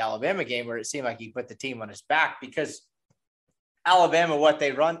 outside of the Alabama game where it seemed like he put the team on his back, because Alabama, what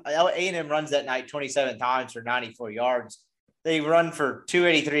they run, A&M runs that night 27 times for 94 yards. They run for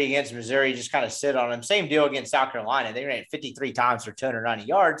 283 against Missouri, just kind of sit on them. Same deal against South Carolina. They ran 53 times for 290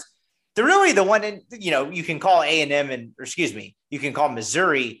 yards. They're really the one, you can call you can call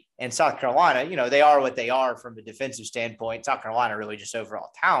Missouri and South Carolina, they are what they are from a defensive standpoint. South Carolina really just overall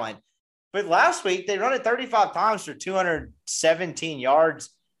talent. But last week, they run it 35 times for 217 yards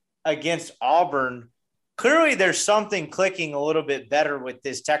against Auburn. Clearly, there's something clicking a little bit better with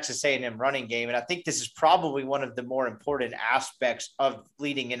this Texas A&M running game, and I think this is probably one of the more important aspects of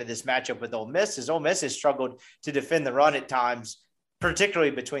leading into this matchup with Ole Miss, is Ole Miss has struggled to defend the run at times,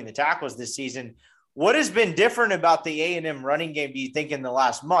 particularly between the tackles this season. What has been different about the A&M running game, do you think, in the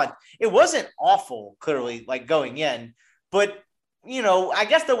last month? It wasn't awful, clearly, like going in, but, I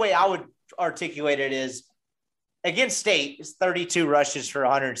guess the way I would articulate it is, against State, it's 32 rushes for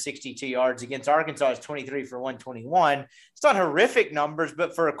 162 yards. Against Arkansas, it's 23 for 121. It's not horrific numbers,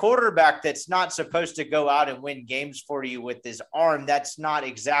 but for a quarterback that's not supposed to go out and win games for you with his arm, that's not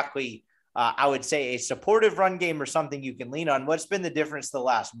exactly, I would say, a supportive run game or something you can lean on. What's been the difference the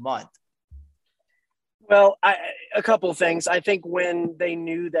last month? Well, a couple of things. I think when they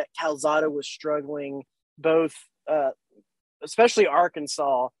knew that Calzada was struggling, both, especially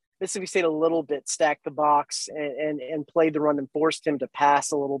Arkansas, Mississippi State a little bit stacked the box and played the run and forced him to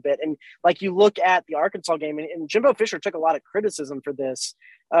pass a little bit. And like you look at the Arkansas game, and Jimbo Fisher took a lot of criticism for this.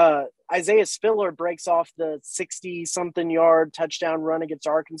 Isaiah Spiller breaks off the 60-something yard touchdown run against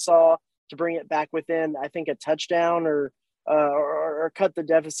Arkansas to bring it back within, I think, a touchdown or cut the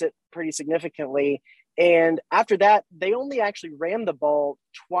deficit pretty significantly. And after that, they only actually ran the ball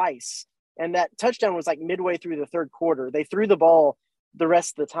twice. And that touchdown was like midway through the third quarter. They threw the ball the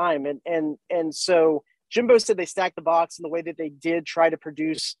rest of the time. And so Jimbo said they stacked the box, and the way that they did try to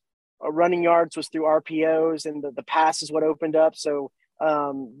produce running yards was through RPOs, and the pass is what opened up. So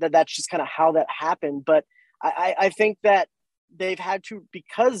that's just kind of how that happened. But I think that they've had to,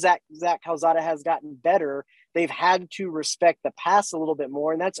 because Zach Calzada has gotten better, they've had to respect the pass a little bit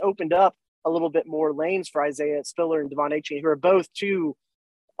more. And that's opened up a little bit more lanes for Isaiah Spiller and Devon Achane, who are both two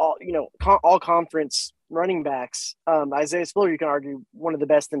all conference running backs. Isaiah Spiller, you can argue, one of the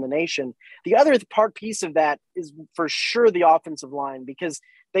best in the nation. The other piece of that is for sure the offensive line, because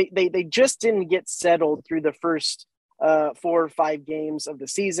they just didn't get settled through the first 4 or 5 games of the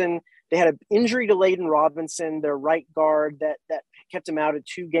season. They had an injury to Layden Robinson, their right guard, that kept him out of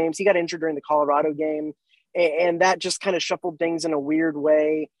 2 games. He got injured during the Colorado game, and that just kind of shuffled things in a weird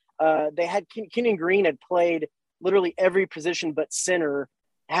way. They had Kenyon Green had played literally every position but center,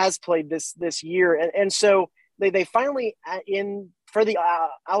 has played this year. And so they finally, for the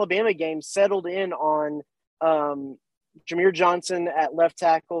Alabama game, settled in on Jameer Johnson at left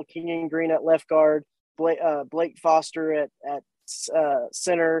tackle, Kenyon Green at left guard, Blake Foster at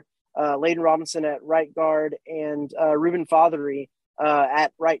center, Layden Robinson at right guard, and Reuben Fothery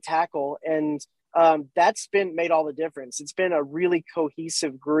at right tackle. And that's made all the difference. It's been a really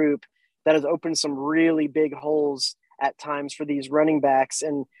cohesive group that has opened some really big holes at times for these running backs.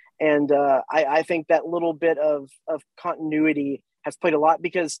 And I think that little bit of continuity has played a lot,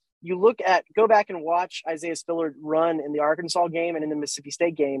 because you go back and watch Isaiah Spiller run in the Arkansas game and in the Mississippi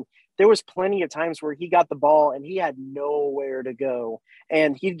State game. There was plenty of times where he got the ball and he had nowhere to go,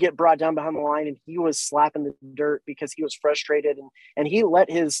 and he'd get brought down behind the line and he was slapping the dirt because he was frustrated, and he let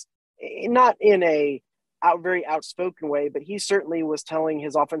his, not in a very outspoken way, but he certainly was telling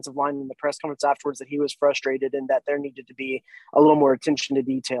his offensive line in the press conference afterwards that he was frustrated and that there needed to be a little more attention to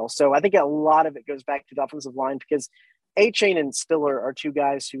detail. So I think a lot of it goes back to the offensive line, because Achane and Spiller are 2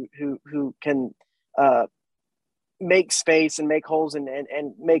 guys who can make space and make holes and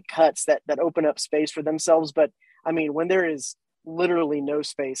make cuts that open up space for themselves. But I mean, when there is literally no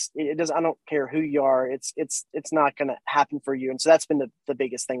space, I don't care who you are, it's not going to happen for you. And so that's been the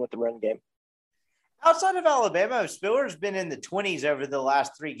biggest thing with the run game. Outside of Alabama, Spiller's been in the 20s over the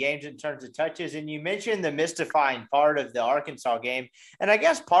last 3 games in terms of touches. And you mentioned the mystifying part of the Arkansas game. And I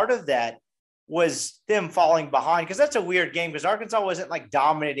guess part of that was them falling behind, because that's a weird game, because Arkansas wasn't like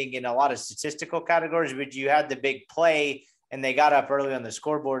dominating in a lot of statistical categories, but you had the big play and they got up early on the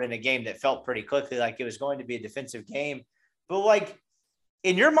scoreboard in a game that felt pretty quickly like it was going to be a defensive game. But like,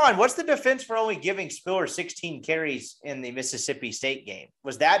 in your mind, what's the defense for only giving Spiller 16 carries in the Mississippi State game?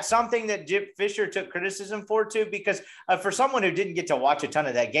 Was that something that Jim Fisher took criticism for too? Because for someone who didn't get to watch a ton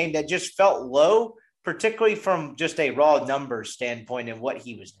of that game, that just felt low particularly from just a raw numbers standpoint and what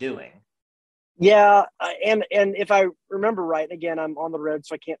he was doing. Yeah, and if I remember right, again, I'm on the road,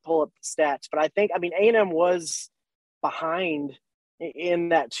 so I can't pull up the stats, but A&M was behind in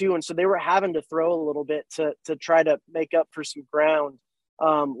that too, and so they were having to throw a little bit to try to make up for some ground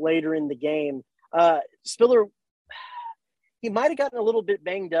later in the game. Spiller, he might have gotten a little bit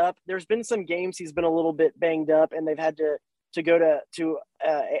banged up. There's been some games he's been a little bit banged up, and they've had to go to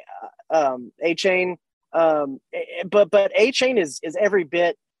A-Chain. But A-Chain is every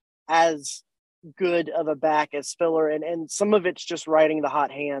bit as good of a back as Spiller, and some of it's just riding the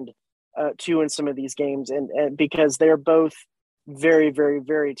hot hand too in some of these games, and because they're both very, very,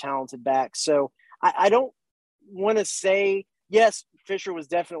 very talented backs. So I don't want to say, yes, Fisher was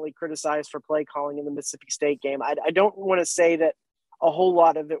definitely criticized for play calling in the Mississippi State game. I don't want to say that a whole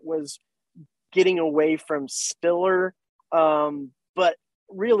lot of it was getting away from Spiller, but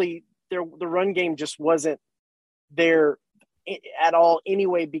really the run game just wasn't there at all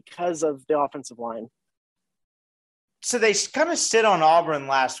anyway because of the offensive line. So they kind of sit on Auburn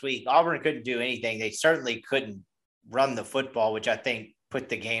last week. Auburn couldn't do anything. They certainly couldn't run the football, which I think put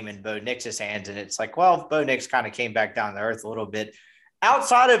the game in Bo Nix's hands. And it's like, well, Bo Nix kind of came back down to earth a little bit.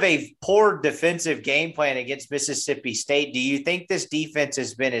 Outside of a poor defensive game plan against Mississippi State, do you think this defense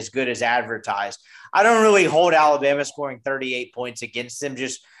has been as good as advertised? I don't really hold Alabama scoring 38 points against them.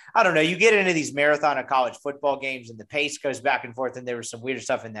 Just, I don't know. You get into these marathon of college football games and the pace goes back and forth, and there was some weird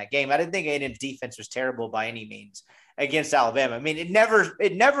stuff in that game. I didn't think A&M's defense was terrible by any means against Alabama. I mean, it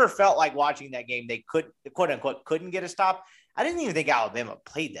never felt like watching that game they could, quote unquote, couldn't get a stop. I didn't even think Alabama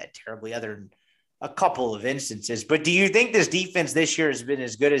played that terribly other than a couple of instances. But do you think this defense this year has been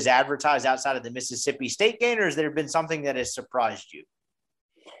as good as advertised outside of the Mississippi State game, or has there been something that has surprised you?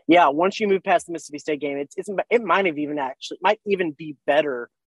 Yeah, once you move past the Mississippi State game, it might even be better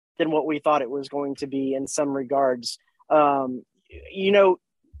than what we thought it was going to be in some regards.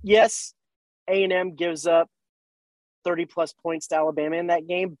 Yes, A&M gives up 30 plus points to Alabama in that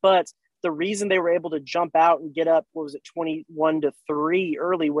game, but the reason they were able to jump out and get up, 21-3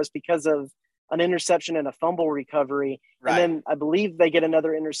 early, was because of an interception and a fumble recovery. Right. And then I believe they get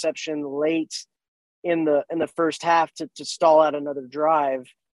another interception late in the first half to stall out another drive,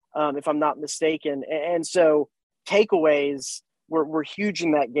 if I'm not mistaken. And so takeaways were huge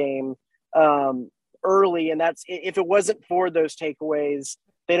in that game early. And that's, if it wasn't for those takeaways,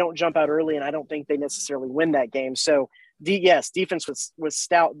 they don't jump out early, and I don't think they necessarily win that game. So defense was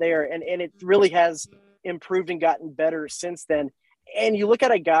stout there, and it really has improved and gotten better since then. And you look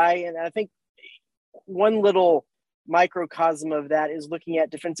at a guy, and I think one little microcosm of that is looking at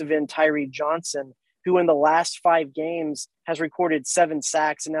defensive end Tyree Johnson, who in the last 5 games has recorded 7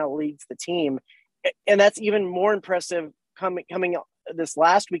 sacks and now leads the team. And that's even more impressive coming this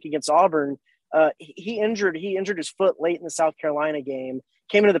last week against Auburn. He injured his foot late in the South Carolina game,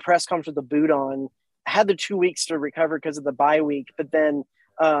 came into the press conference with a boot on, had the 2 weeks to recover because of the bye week, but then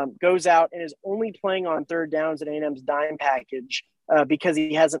goes out and is only playing on third downs at A&M's dime package because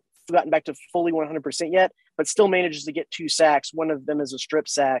he hasn't gotten back to fully 100% yet, but still manages to get 2 sacks. One of them is a strip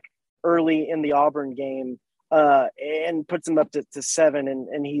sack early in the Auburn game, and puts him up to 7,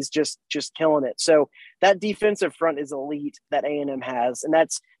 and he's just killing it. So that defensive front is elite that A&M has. And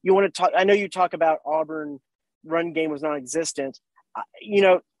that's, you want to talk, I know you talk about Auburn run game was non-existent.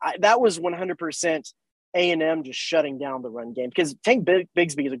 That was 100% A&M just shutting down the run game, because Tank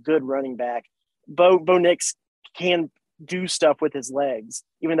Bigsby is a good running back. Bo Nix can do stuff with his legs,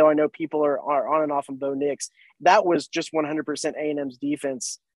 even though I know people are on and off on Bo Nix. That was just 100% A&M's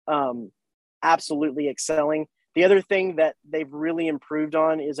defense, absolutely excelling. The other thing that they've really improved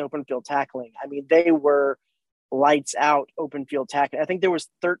on is open field tackling. I mean, they were lights out open field tackling. I think there was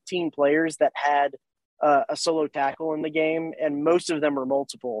 13 players that had a solo tackle in the game, and most of them were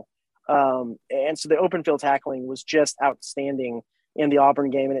multiple. And so the open field tackling was just outstanding in the Auburn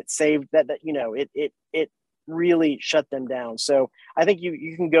game, and it saved that it really shut them down. So I think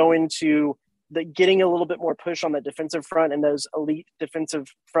you can go into the getting a little bit more push on the defensive front, and those elite defensive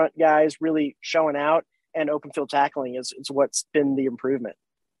front guys really showing out, and open field tackling is what's been the improvement.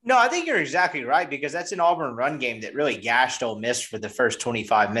 No, I think you're exactly right, because that's an Auburn run game that really gashed Ole Miss for the first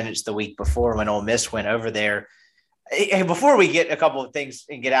 25 minutes the week before when Ole Miss went over there. And before we get a couple of things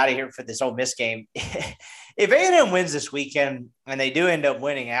and get out of here for this Ole Miss game, if A&M wins this weekend and they do end up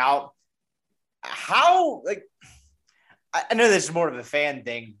winning out, I know this is more of a fan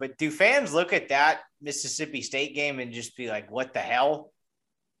thing, but do fans look at that Mississippi State game and just be like, what the hell?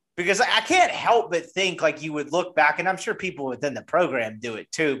 Because I can't help but think, like, you would look back, and I'm sure people within the program do it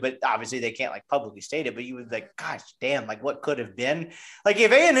too, but obviously they can't like publicly state it, but you would like, gosh damn, like what could have been? Like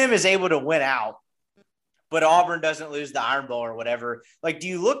if A&M is able to win out but Auburn doesn't lose the Iron Bowl or whatever. Like, do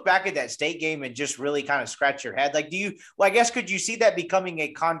you look back at that state game and just really kind of scratch your head? Like, I guess, could you see that becoming a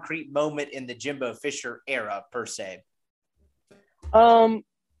concrete moment in the Jimbo Fisher era per se? Because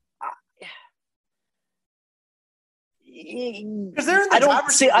they're in the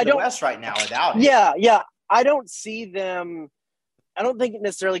driver's seat for the West right now without it. Yeah. I don't see them. I don't think it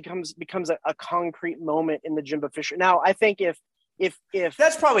necessarily becomes a concrete moment in the Jimbo Fisher. Now, I think if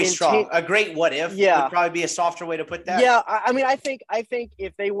that's probably strong, a great what if would probably be a softer way to put that. Yeah, I mean, I think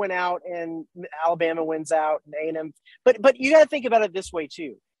if they went out and Alabama wins out and A&M, but you got to think about it this way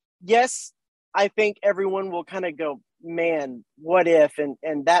too. Yes, I think everyone will kind of go, man, what if, and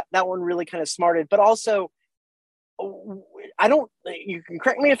that one really kind of smarted, but also you can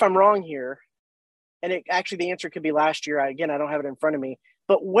correct me if I'm wrong here. And actually the answer could be last year. Again, I don't have it in front of me,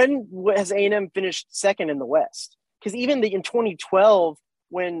 but when has A&M finished second in the West? Because even in 2012,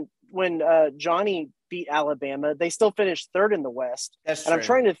 when Johnny beat Alabama, they still finished third in the West. That's true. And I'm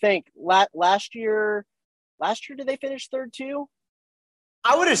trying to think. Last year, did they finish third too?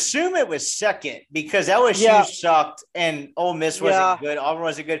 I would assume it was second because LSU sucked and Ole Miss wasn't good. Auburn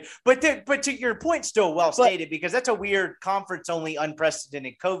wasn't good. But to your point, still well stated, because that's a weird conference-only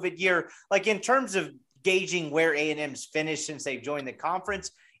unprecedented COVID year. Like, in terms of gauging where A&M's finished since they've joined the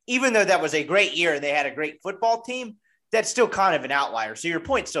conference, even though that was a great year and they had a great football team, that's still kind of an outlier. So your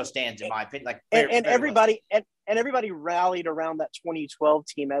point still stands, in my opinion. Like, everybody rallied around that 2012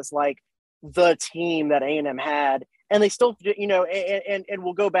 team as like the team that A&M had. And they still, and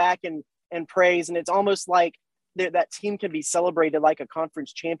we'll go back and praise. And it's almost like that team can be celebrated like a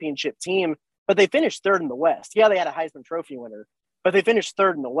conference championship team, but they finished third in the West. Yeah, they had a Heisman Trophy winner, but they finished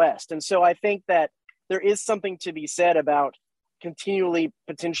third in the West. And so I think that there is something to be said about continually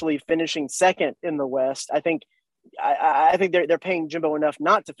potentially finishing second in the West. I think they're paying Jimbo enough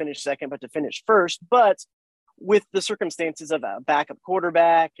not to finish second, but to finish first. But with the circumstances of a backup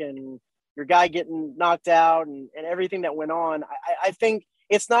quarterback and your guy getting knocked out and everything that went on, I think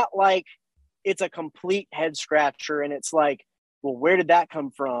it's not like it's a complete head scratcher and it's like, well, where did that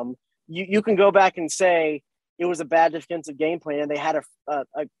come from? You can go back and say it was a bad defensive game plan and they had a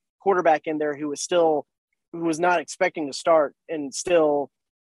quarterback in there who was not expecting to start and still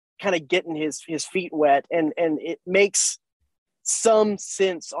kind of getting his feet wet. And it makes some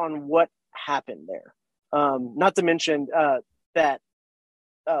sense on what happened there. Not to mention that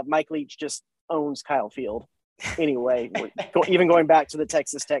Mike Leach just owns Kyle Field anyway. Even going back to the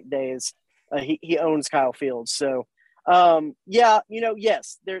Texas Tech days, he owns Kyle Field. So,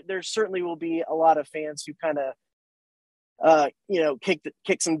 yes, there certainly will be a lot of fans who kind of,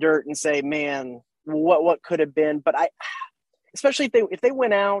 kick some dirt and say, man, what could have been. But especially if they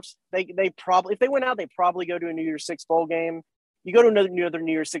went out, they probably go to a New Year's Six bowl game. You go to another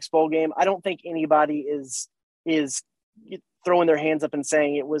New Year's Six bowl game. I don't think anybody is throwing their hands up and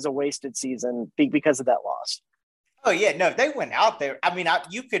saying it was a wasted season because of that loss. Oh yeah, no, if they went out there, I mean,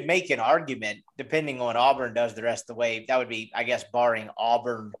 you could make an argument depending on what Auburn does the rest of the way. That would be, I guess, barring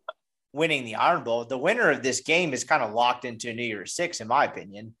Auburn winning the Iron Bowl. The winner of this game is kind of locked into New Year's Six, in my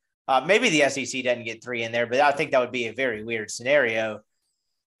opinion. Maybe the SEC doesn't get 3 in there, but I think that would be a very weird scenario.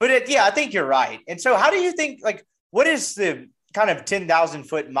 But I think you're right. And so how do you think, like, what is the kind of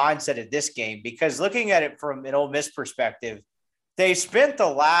 10,000-foot mindset of this game? Because looking at it from an Ole Miss perspective, they spent the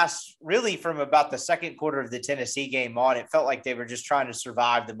last, really from about the second quarter of the Tennessee game on, it felt like they were just trying to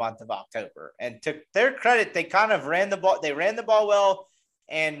survive the month of October. And to their credit, they kind of ran the ball. They ran the ball well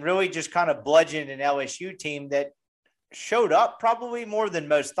and really just kind of bludgeoned an LSU team that showed up probably more than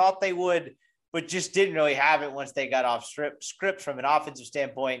most thought they would, but just didn't really have it once they got off script from an offensive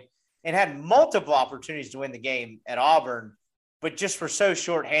standpoint and had multiple opportunities to win the game at Auburn, but just were so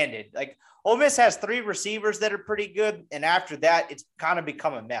shorthanded. Like, Ole Miss has 3 receivers that are pretty good, and after that, it's kind of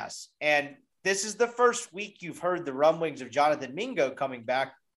become a mess. And this is the first week you've heard the rumblings of Jonathan Mingo coming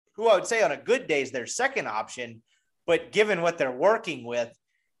back, who I would say on a good day is their second option, but given what they're working with,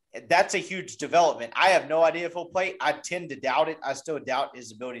 that's a huge development. I have no idea if he'll play. I tend to doubt it. I still doubt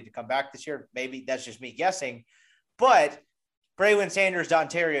his ability to come back this year. Maybe that's just me guessing. But Braylon Sanders,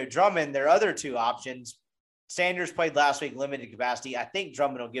 Dontario Drummond, their other 2 options. Sanders played last week, limited capacity. I think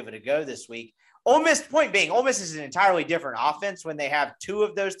Drummond will give it a go this week. Ole Miss, point being, Ole Miss is an entirely different offense when they have 2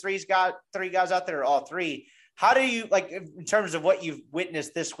 of those 3 guys out there, or all 3. How do you, like, in terms of what you've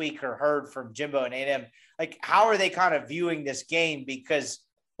witnessed this week or heard from Jimbo and A&M, like, how are they kind of viewing this game? Because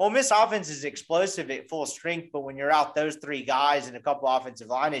Ole Miss offense is explosive at full strength, but when you're out those 3 guys and a couple offensive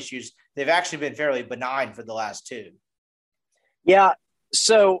line issues, they've actually been fairly benign for the last 2. Yeah.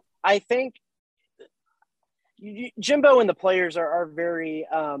 So I think Jimbo and the players are very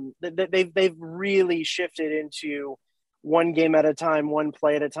they've really shifted into one game at a time, one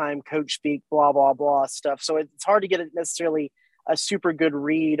play at a time, coach speak, blah blah blah stuff. So it's hard to get necessarily a super good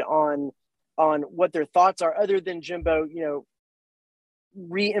read on what their thoughts are, other than Jimbo,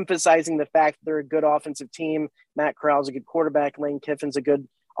 re-emphasizing the fact that they're a good offensive team. Matt Corral's a good quarterback. Lane Kiffin's a good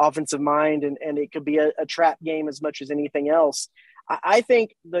offensive mind, and it could be a trap game as much as anything else. I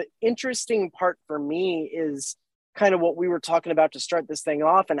think the interesting part for me is kind of what we were talking about to start this thing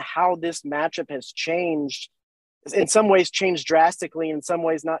off, and how this matchup has changed. In some ways changed drastically, in some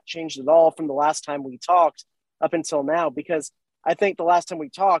ways not changed at all from the last time we talked up until now. Because I think the last time we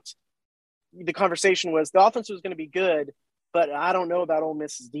talked, the conversation was the offense was going to be good, but I don't know about Ole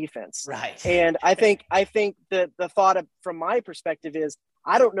Miss's defense. Right. And I think that the thought from my perspective is,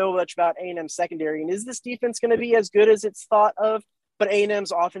 I don't know much about A&M's secondary, and is this defense going to be as good as it's thought of? But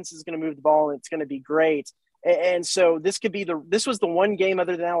A&M's offense is going to move the ball, and it's going to be great. And so this was the one game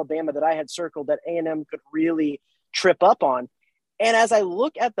other than Alabama that I had circled that A&M could really trip up on. And as I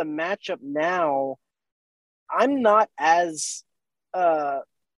look at the matchup now, I'm not as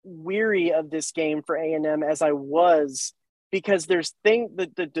weary of this game for A&M as I was, because there's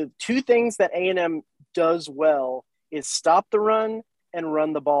the two things that A&M does well is stop the run and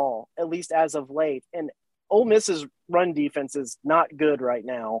run the ball, at least as of late. And Ole Miss's run defense is not good right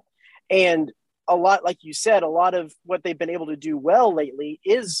now. And a lot, like you said, a lot of what they've been able to do well lately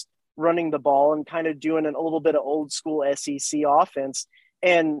is running the ball and kind of doing a little bit of old school SEC offense.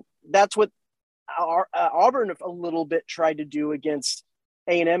 And that's what Auburn a little bit tried to do against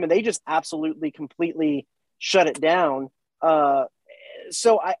A&M, and they just absolutely completely shut it down.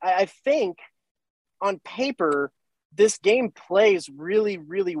 So I think on paper, this game plays really,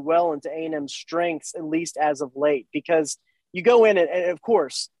 really well into A&M's strengths, at least as of late, because you go in and of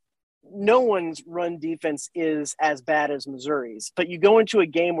course, no one's run defense is as bad as Missouri's, but you go into a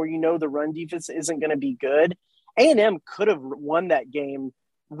game where the run defense isn't going to be good. A&M could have won that game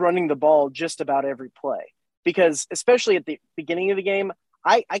running the ball just about every play, because especially at the beginning of the game,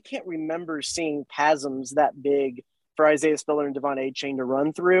 I can't remember seeing chasms that big for Isaiah Spiller and Devon Achane to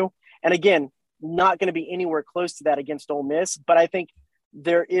run through. And again, not going to be anywhere close to that against Ole Miss, but I think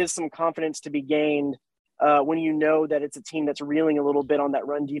there is some confidence to be gained when you know that it's a team that's reeling a little bit on that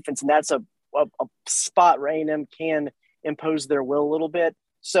run defense, and that's a spot where A&M can impose their will a little bit.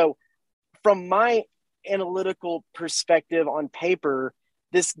 So from my analytical perspective on paper,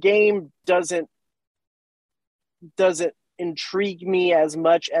 this game doesn't intrigue me as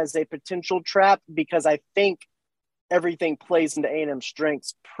much as a potential trap, because I think everything plays into A&M's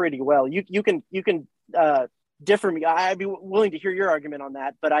strengths pretty well. You can differ me. I'd be willing to hear your argument on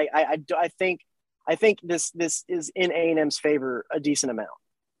that, but I think this is in A&M's favor a decent amount.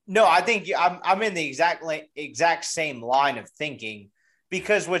 No, I think I'm in the exact same line of thinking,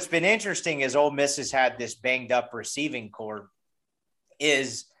 because what's been interesting is Ole Miss has had this banged up receiving corps.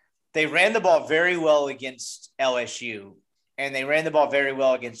 Is they ran the ball very well against LSU, and they ran the ball very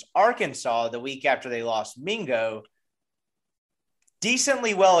well against Arkansas the week after they lost Mingo.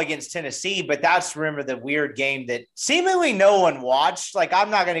 Decently well against Tennessee, but that's, remember, the weird game that seemingly no one watched. Like, I'm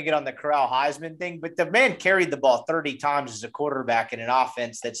not going to get on the Corral Heisman thing, but the man carried the ball 30 times as a quarterback in an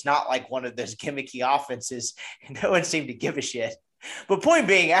offense that's not like one of those gimmicky offenses, and no one seemed to give a shit. But point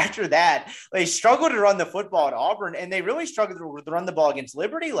being, after that, they struggled to run the football at Auburn, and they really struggled to run the ball against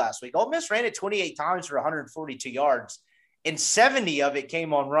Liberty last week. Ole Miss ran it 28 times for 142 yards, and 70 of it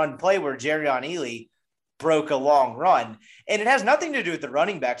came on run play where Jerrion Ealy broke a long run. And it has nothing to do with the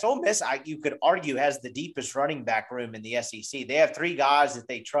running backs. Ole Miss, you could argue, has the deepest running back room in the SEC. They have three guys that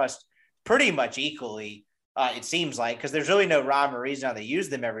they trust pretty much equally, it seems like, because there's really no rhyme or reason how they use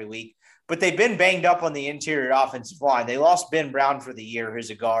them every week. But they've been banged up on the interior offensive line. They lost Ben Brown for the year, who's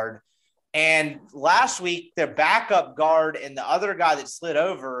a guard. And last week, their backup guard and the other guy that slid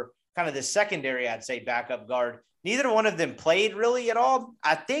over, kind of the secondary, I'd say, backup guard, neither one of them played really at all.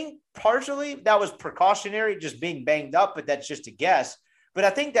 I think partially that was precautionary, just being banged up, but that's just a guess. But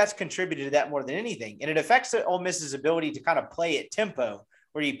I think that's contributed to that more than anything. And it affects Ole Miss's ability to kind of play at tempo,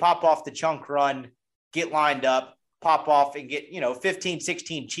 where you pop off the chunk run, get lined up, pop off and get, 15,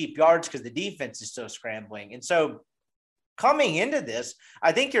 16 cheap yards because the defense is so scrambling. And so coming into this,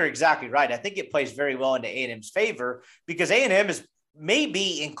 I think you're exactly right. I think it plays very well into A&M's favor, because A&M is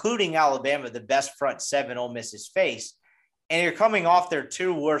maybe, including Alabama, the best front seven Ole Miss has faced. And you're coming off their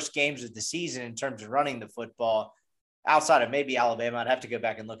two worst games of the season in terms of running the football, outside of maybe Alabama. I'd have to go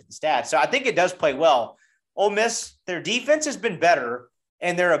back and look at the stats. So I think it does play well. Ole Miss, their defense has been better,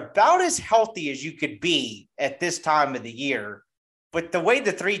 and they're about as healthy as you could be at this time of the year. But the way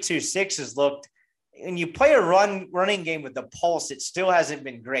the 3-2-6 has looked, when you play a running game with the pulse, it still hasn't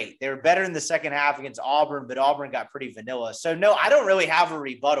been great. They were better in the second half against Auburn, but Auburn got pretty vanilla. So, no, I don't really have a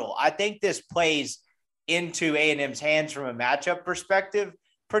rebuttal. I think this plays into A&M's hands from a matchup perspective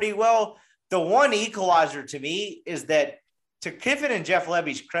pretty well. The one equalizer to me is that, to Kiffin and Jeff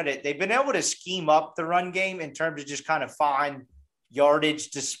Lebby's credit, they've been able to scheme up the run game in terms of just kind of find yardage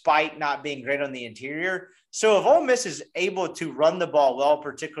despite not being great on the interior. So if Ole Miss is able to run the ball well,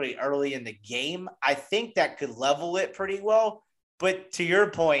 particularly early in the game, I think that could level it pretty well. But to your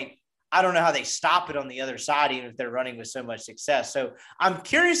point, I don't know how they stop it on the other side, even if they're running with so much success. So I'm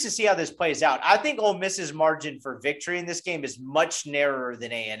curious to see how this plays out. I think Ole Miss's margin for victory in this game is much narrower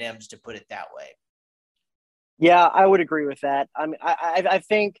than A&M's, to put it that way. Yeah, I would agree with that. I mean, I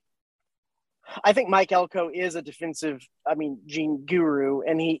think Mike Elko is a defensive, gene guru,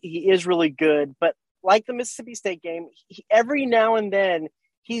 and he is really good. But like the Mississippi State game, every now and then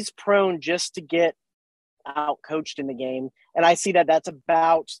he's prone just to get out coached in the game. And I see that that's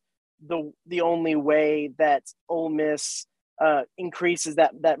about the only way that Ole Miss increases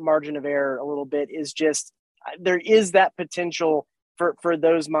that margin of error a little bit, is just there is that potential for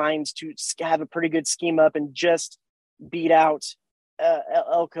those minds to have a pretty good scheme up and just beat out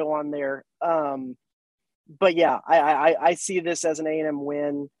Elko on there. But yeah, I see this as an A&M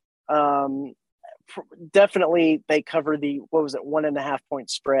win. Definitely they cover the 1.5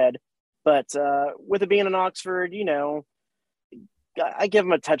 point spread, but with it being in Oxford, I give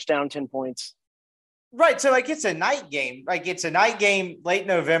them a touchdown, 10 points. Right. So it's a night game. It's a night game, late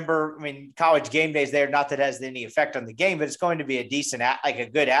November. College game days there, not that it has any effect on the game, but it's going to be a decent, a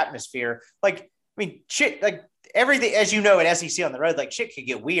good atmosphere. Everything, as you know, at SEC on the road, shit could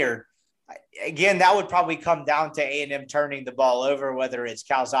get weird. Again, that would probably come down to A&M turning the ball over, whether it's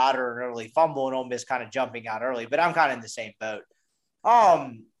Calzada or an early fumble and Ole Miss kind of jumping out early, but I'm kind of in the same boat.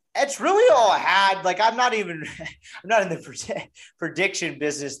 That's really all I had. I'm not in the prediction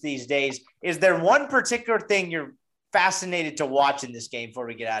business these days. Is there one particular thing you're fascinated to watch in this game before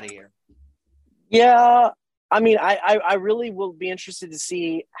we get out of here? Yeah. I really will be interested to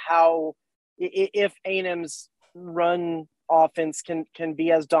see how, if A&M's run offense can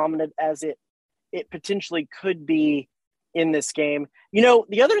be as dominant as it potentially could be in this game.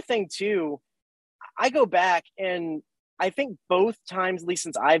 The other thing too, I go back and I think both times, at least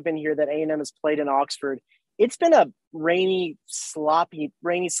since I've been here, that A&M has played in Oxford, it's been a rainy, sloppy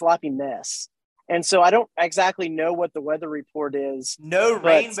mess. And so I don't exactly know what the weather report is. No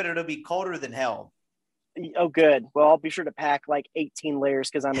rain, but it'll be colder than hell. Oh, good. Well, I'll be sure to pack 18 layers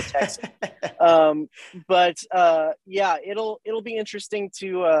because I'm a Texan. Yeah, it'll be interesting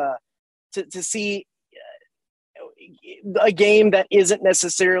to see a game that isn't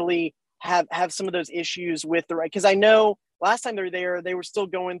necessarily have some of those issues with the right, because I know last time they were there, they were still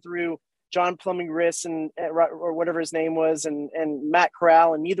going through John Plumlee-Riss or whatever his name was, and Matt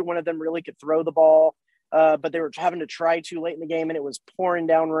Corral, and neither one of them really could throw the ball, but they were having to try too late in the game, and it was pouring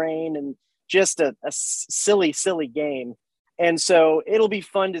down rain, and just a silly game. And so it'll be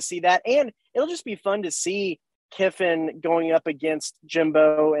fun to see that, and it'll just be fun to see Kiffin going up against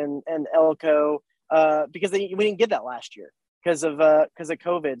Jimbo and Elko, because we didn't get that last year because of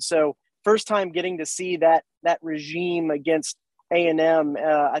COVID. So first time getting to see that regime against A&M,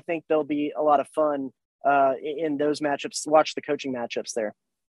 I think there'll be a lot of fun in those matchups. Watch the coaching matchups there.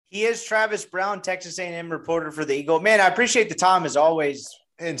 He is Travis Brown, Texas A&M reporter for the Eagle. Man, I appreciate the time as always,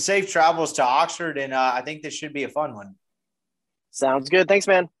 and safe travels to Oxford. And I think this should be a fun one. Sounds good. Thanks,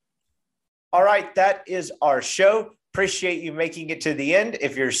 man. All right. That is our show. Appreciate you making it to the end.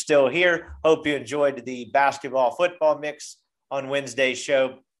 If you're still here, hope you enjoyed the basketball football mix on Wednesday's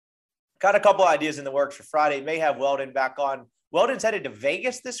show. Got a couple ideas in the works for Friday. May have Weldon back on. Weldon's headed to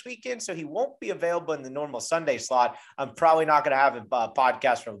Vegas this weekend, so he won't be available in the normal Sunday slot. I'm probably not going to have a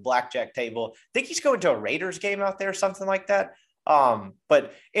podcast from a blackjack table. I think he's going to a Raiders game out there, something like that.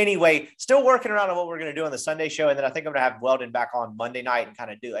 But anyway, still working around on what we're going to do on the Sunday show. And then I think I'm going to have Weldon back on Monday night and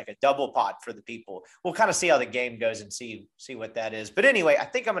kind of do a double pod for the people. We'll kind of see how the game goes and see what that is. But anyway, I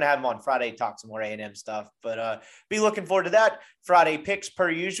think I'm going to have him on Friday, talk some more A&M stuff, but, be looking forward to that. Friday picks per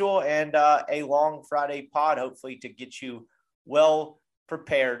usual, and, a long Friday pod, hopefully to get you well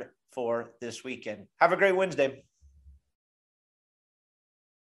prepared for this weekend. Have a great Wednesday.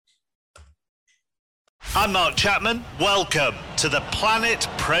 I'm Mark Chapman. Welcome to the Planet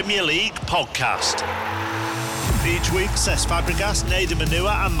Premier League podcast. Each week, Cesc Fabregas, Nader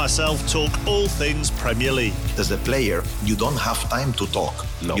Manua and myself talk all things Premier League. As a player, you don't have time to talk.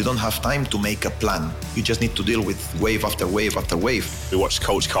 No. You don't have time to make a plan. You just need to deal with wave after wave after wave. We watched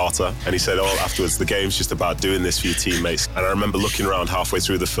Coach Carter and he said, afterwards, the game's just about doing this for your teammates. And I remember looking around halfway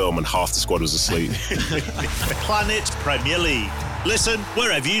through the film and half the squad was asleep. Planet Premier League. Listen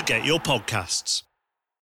wherever you get your podcasts.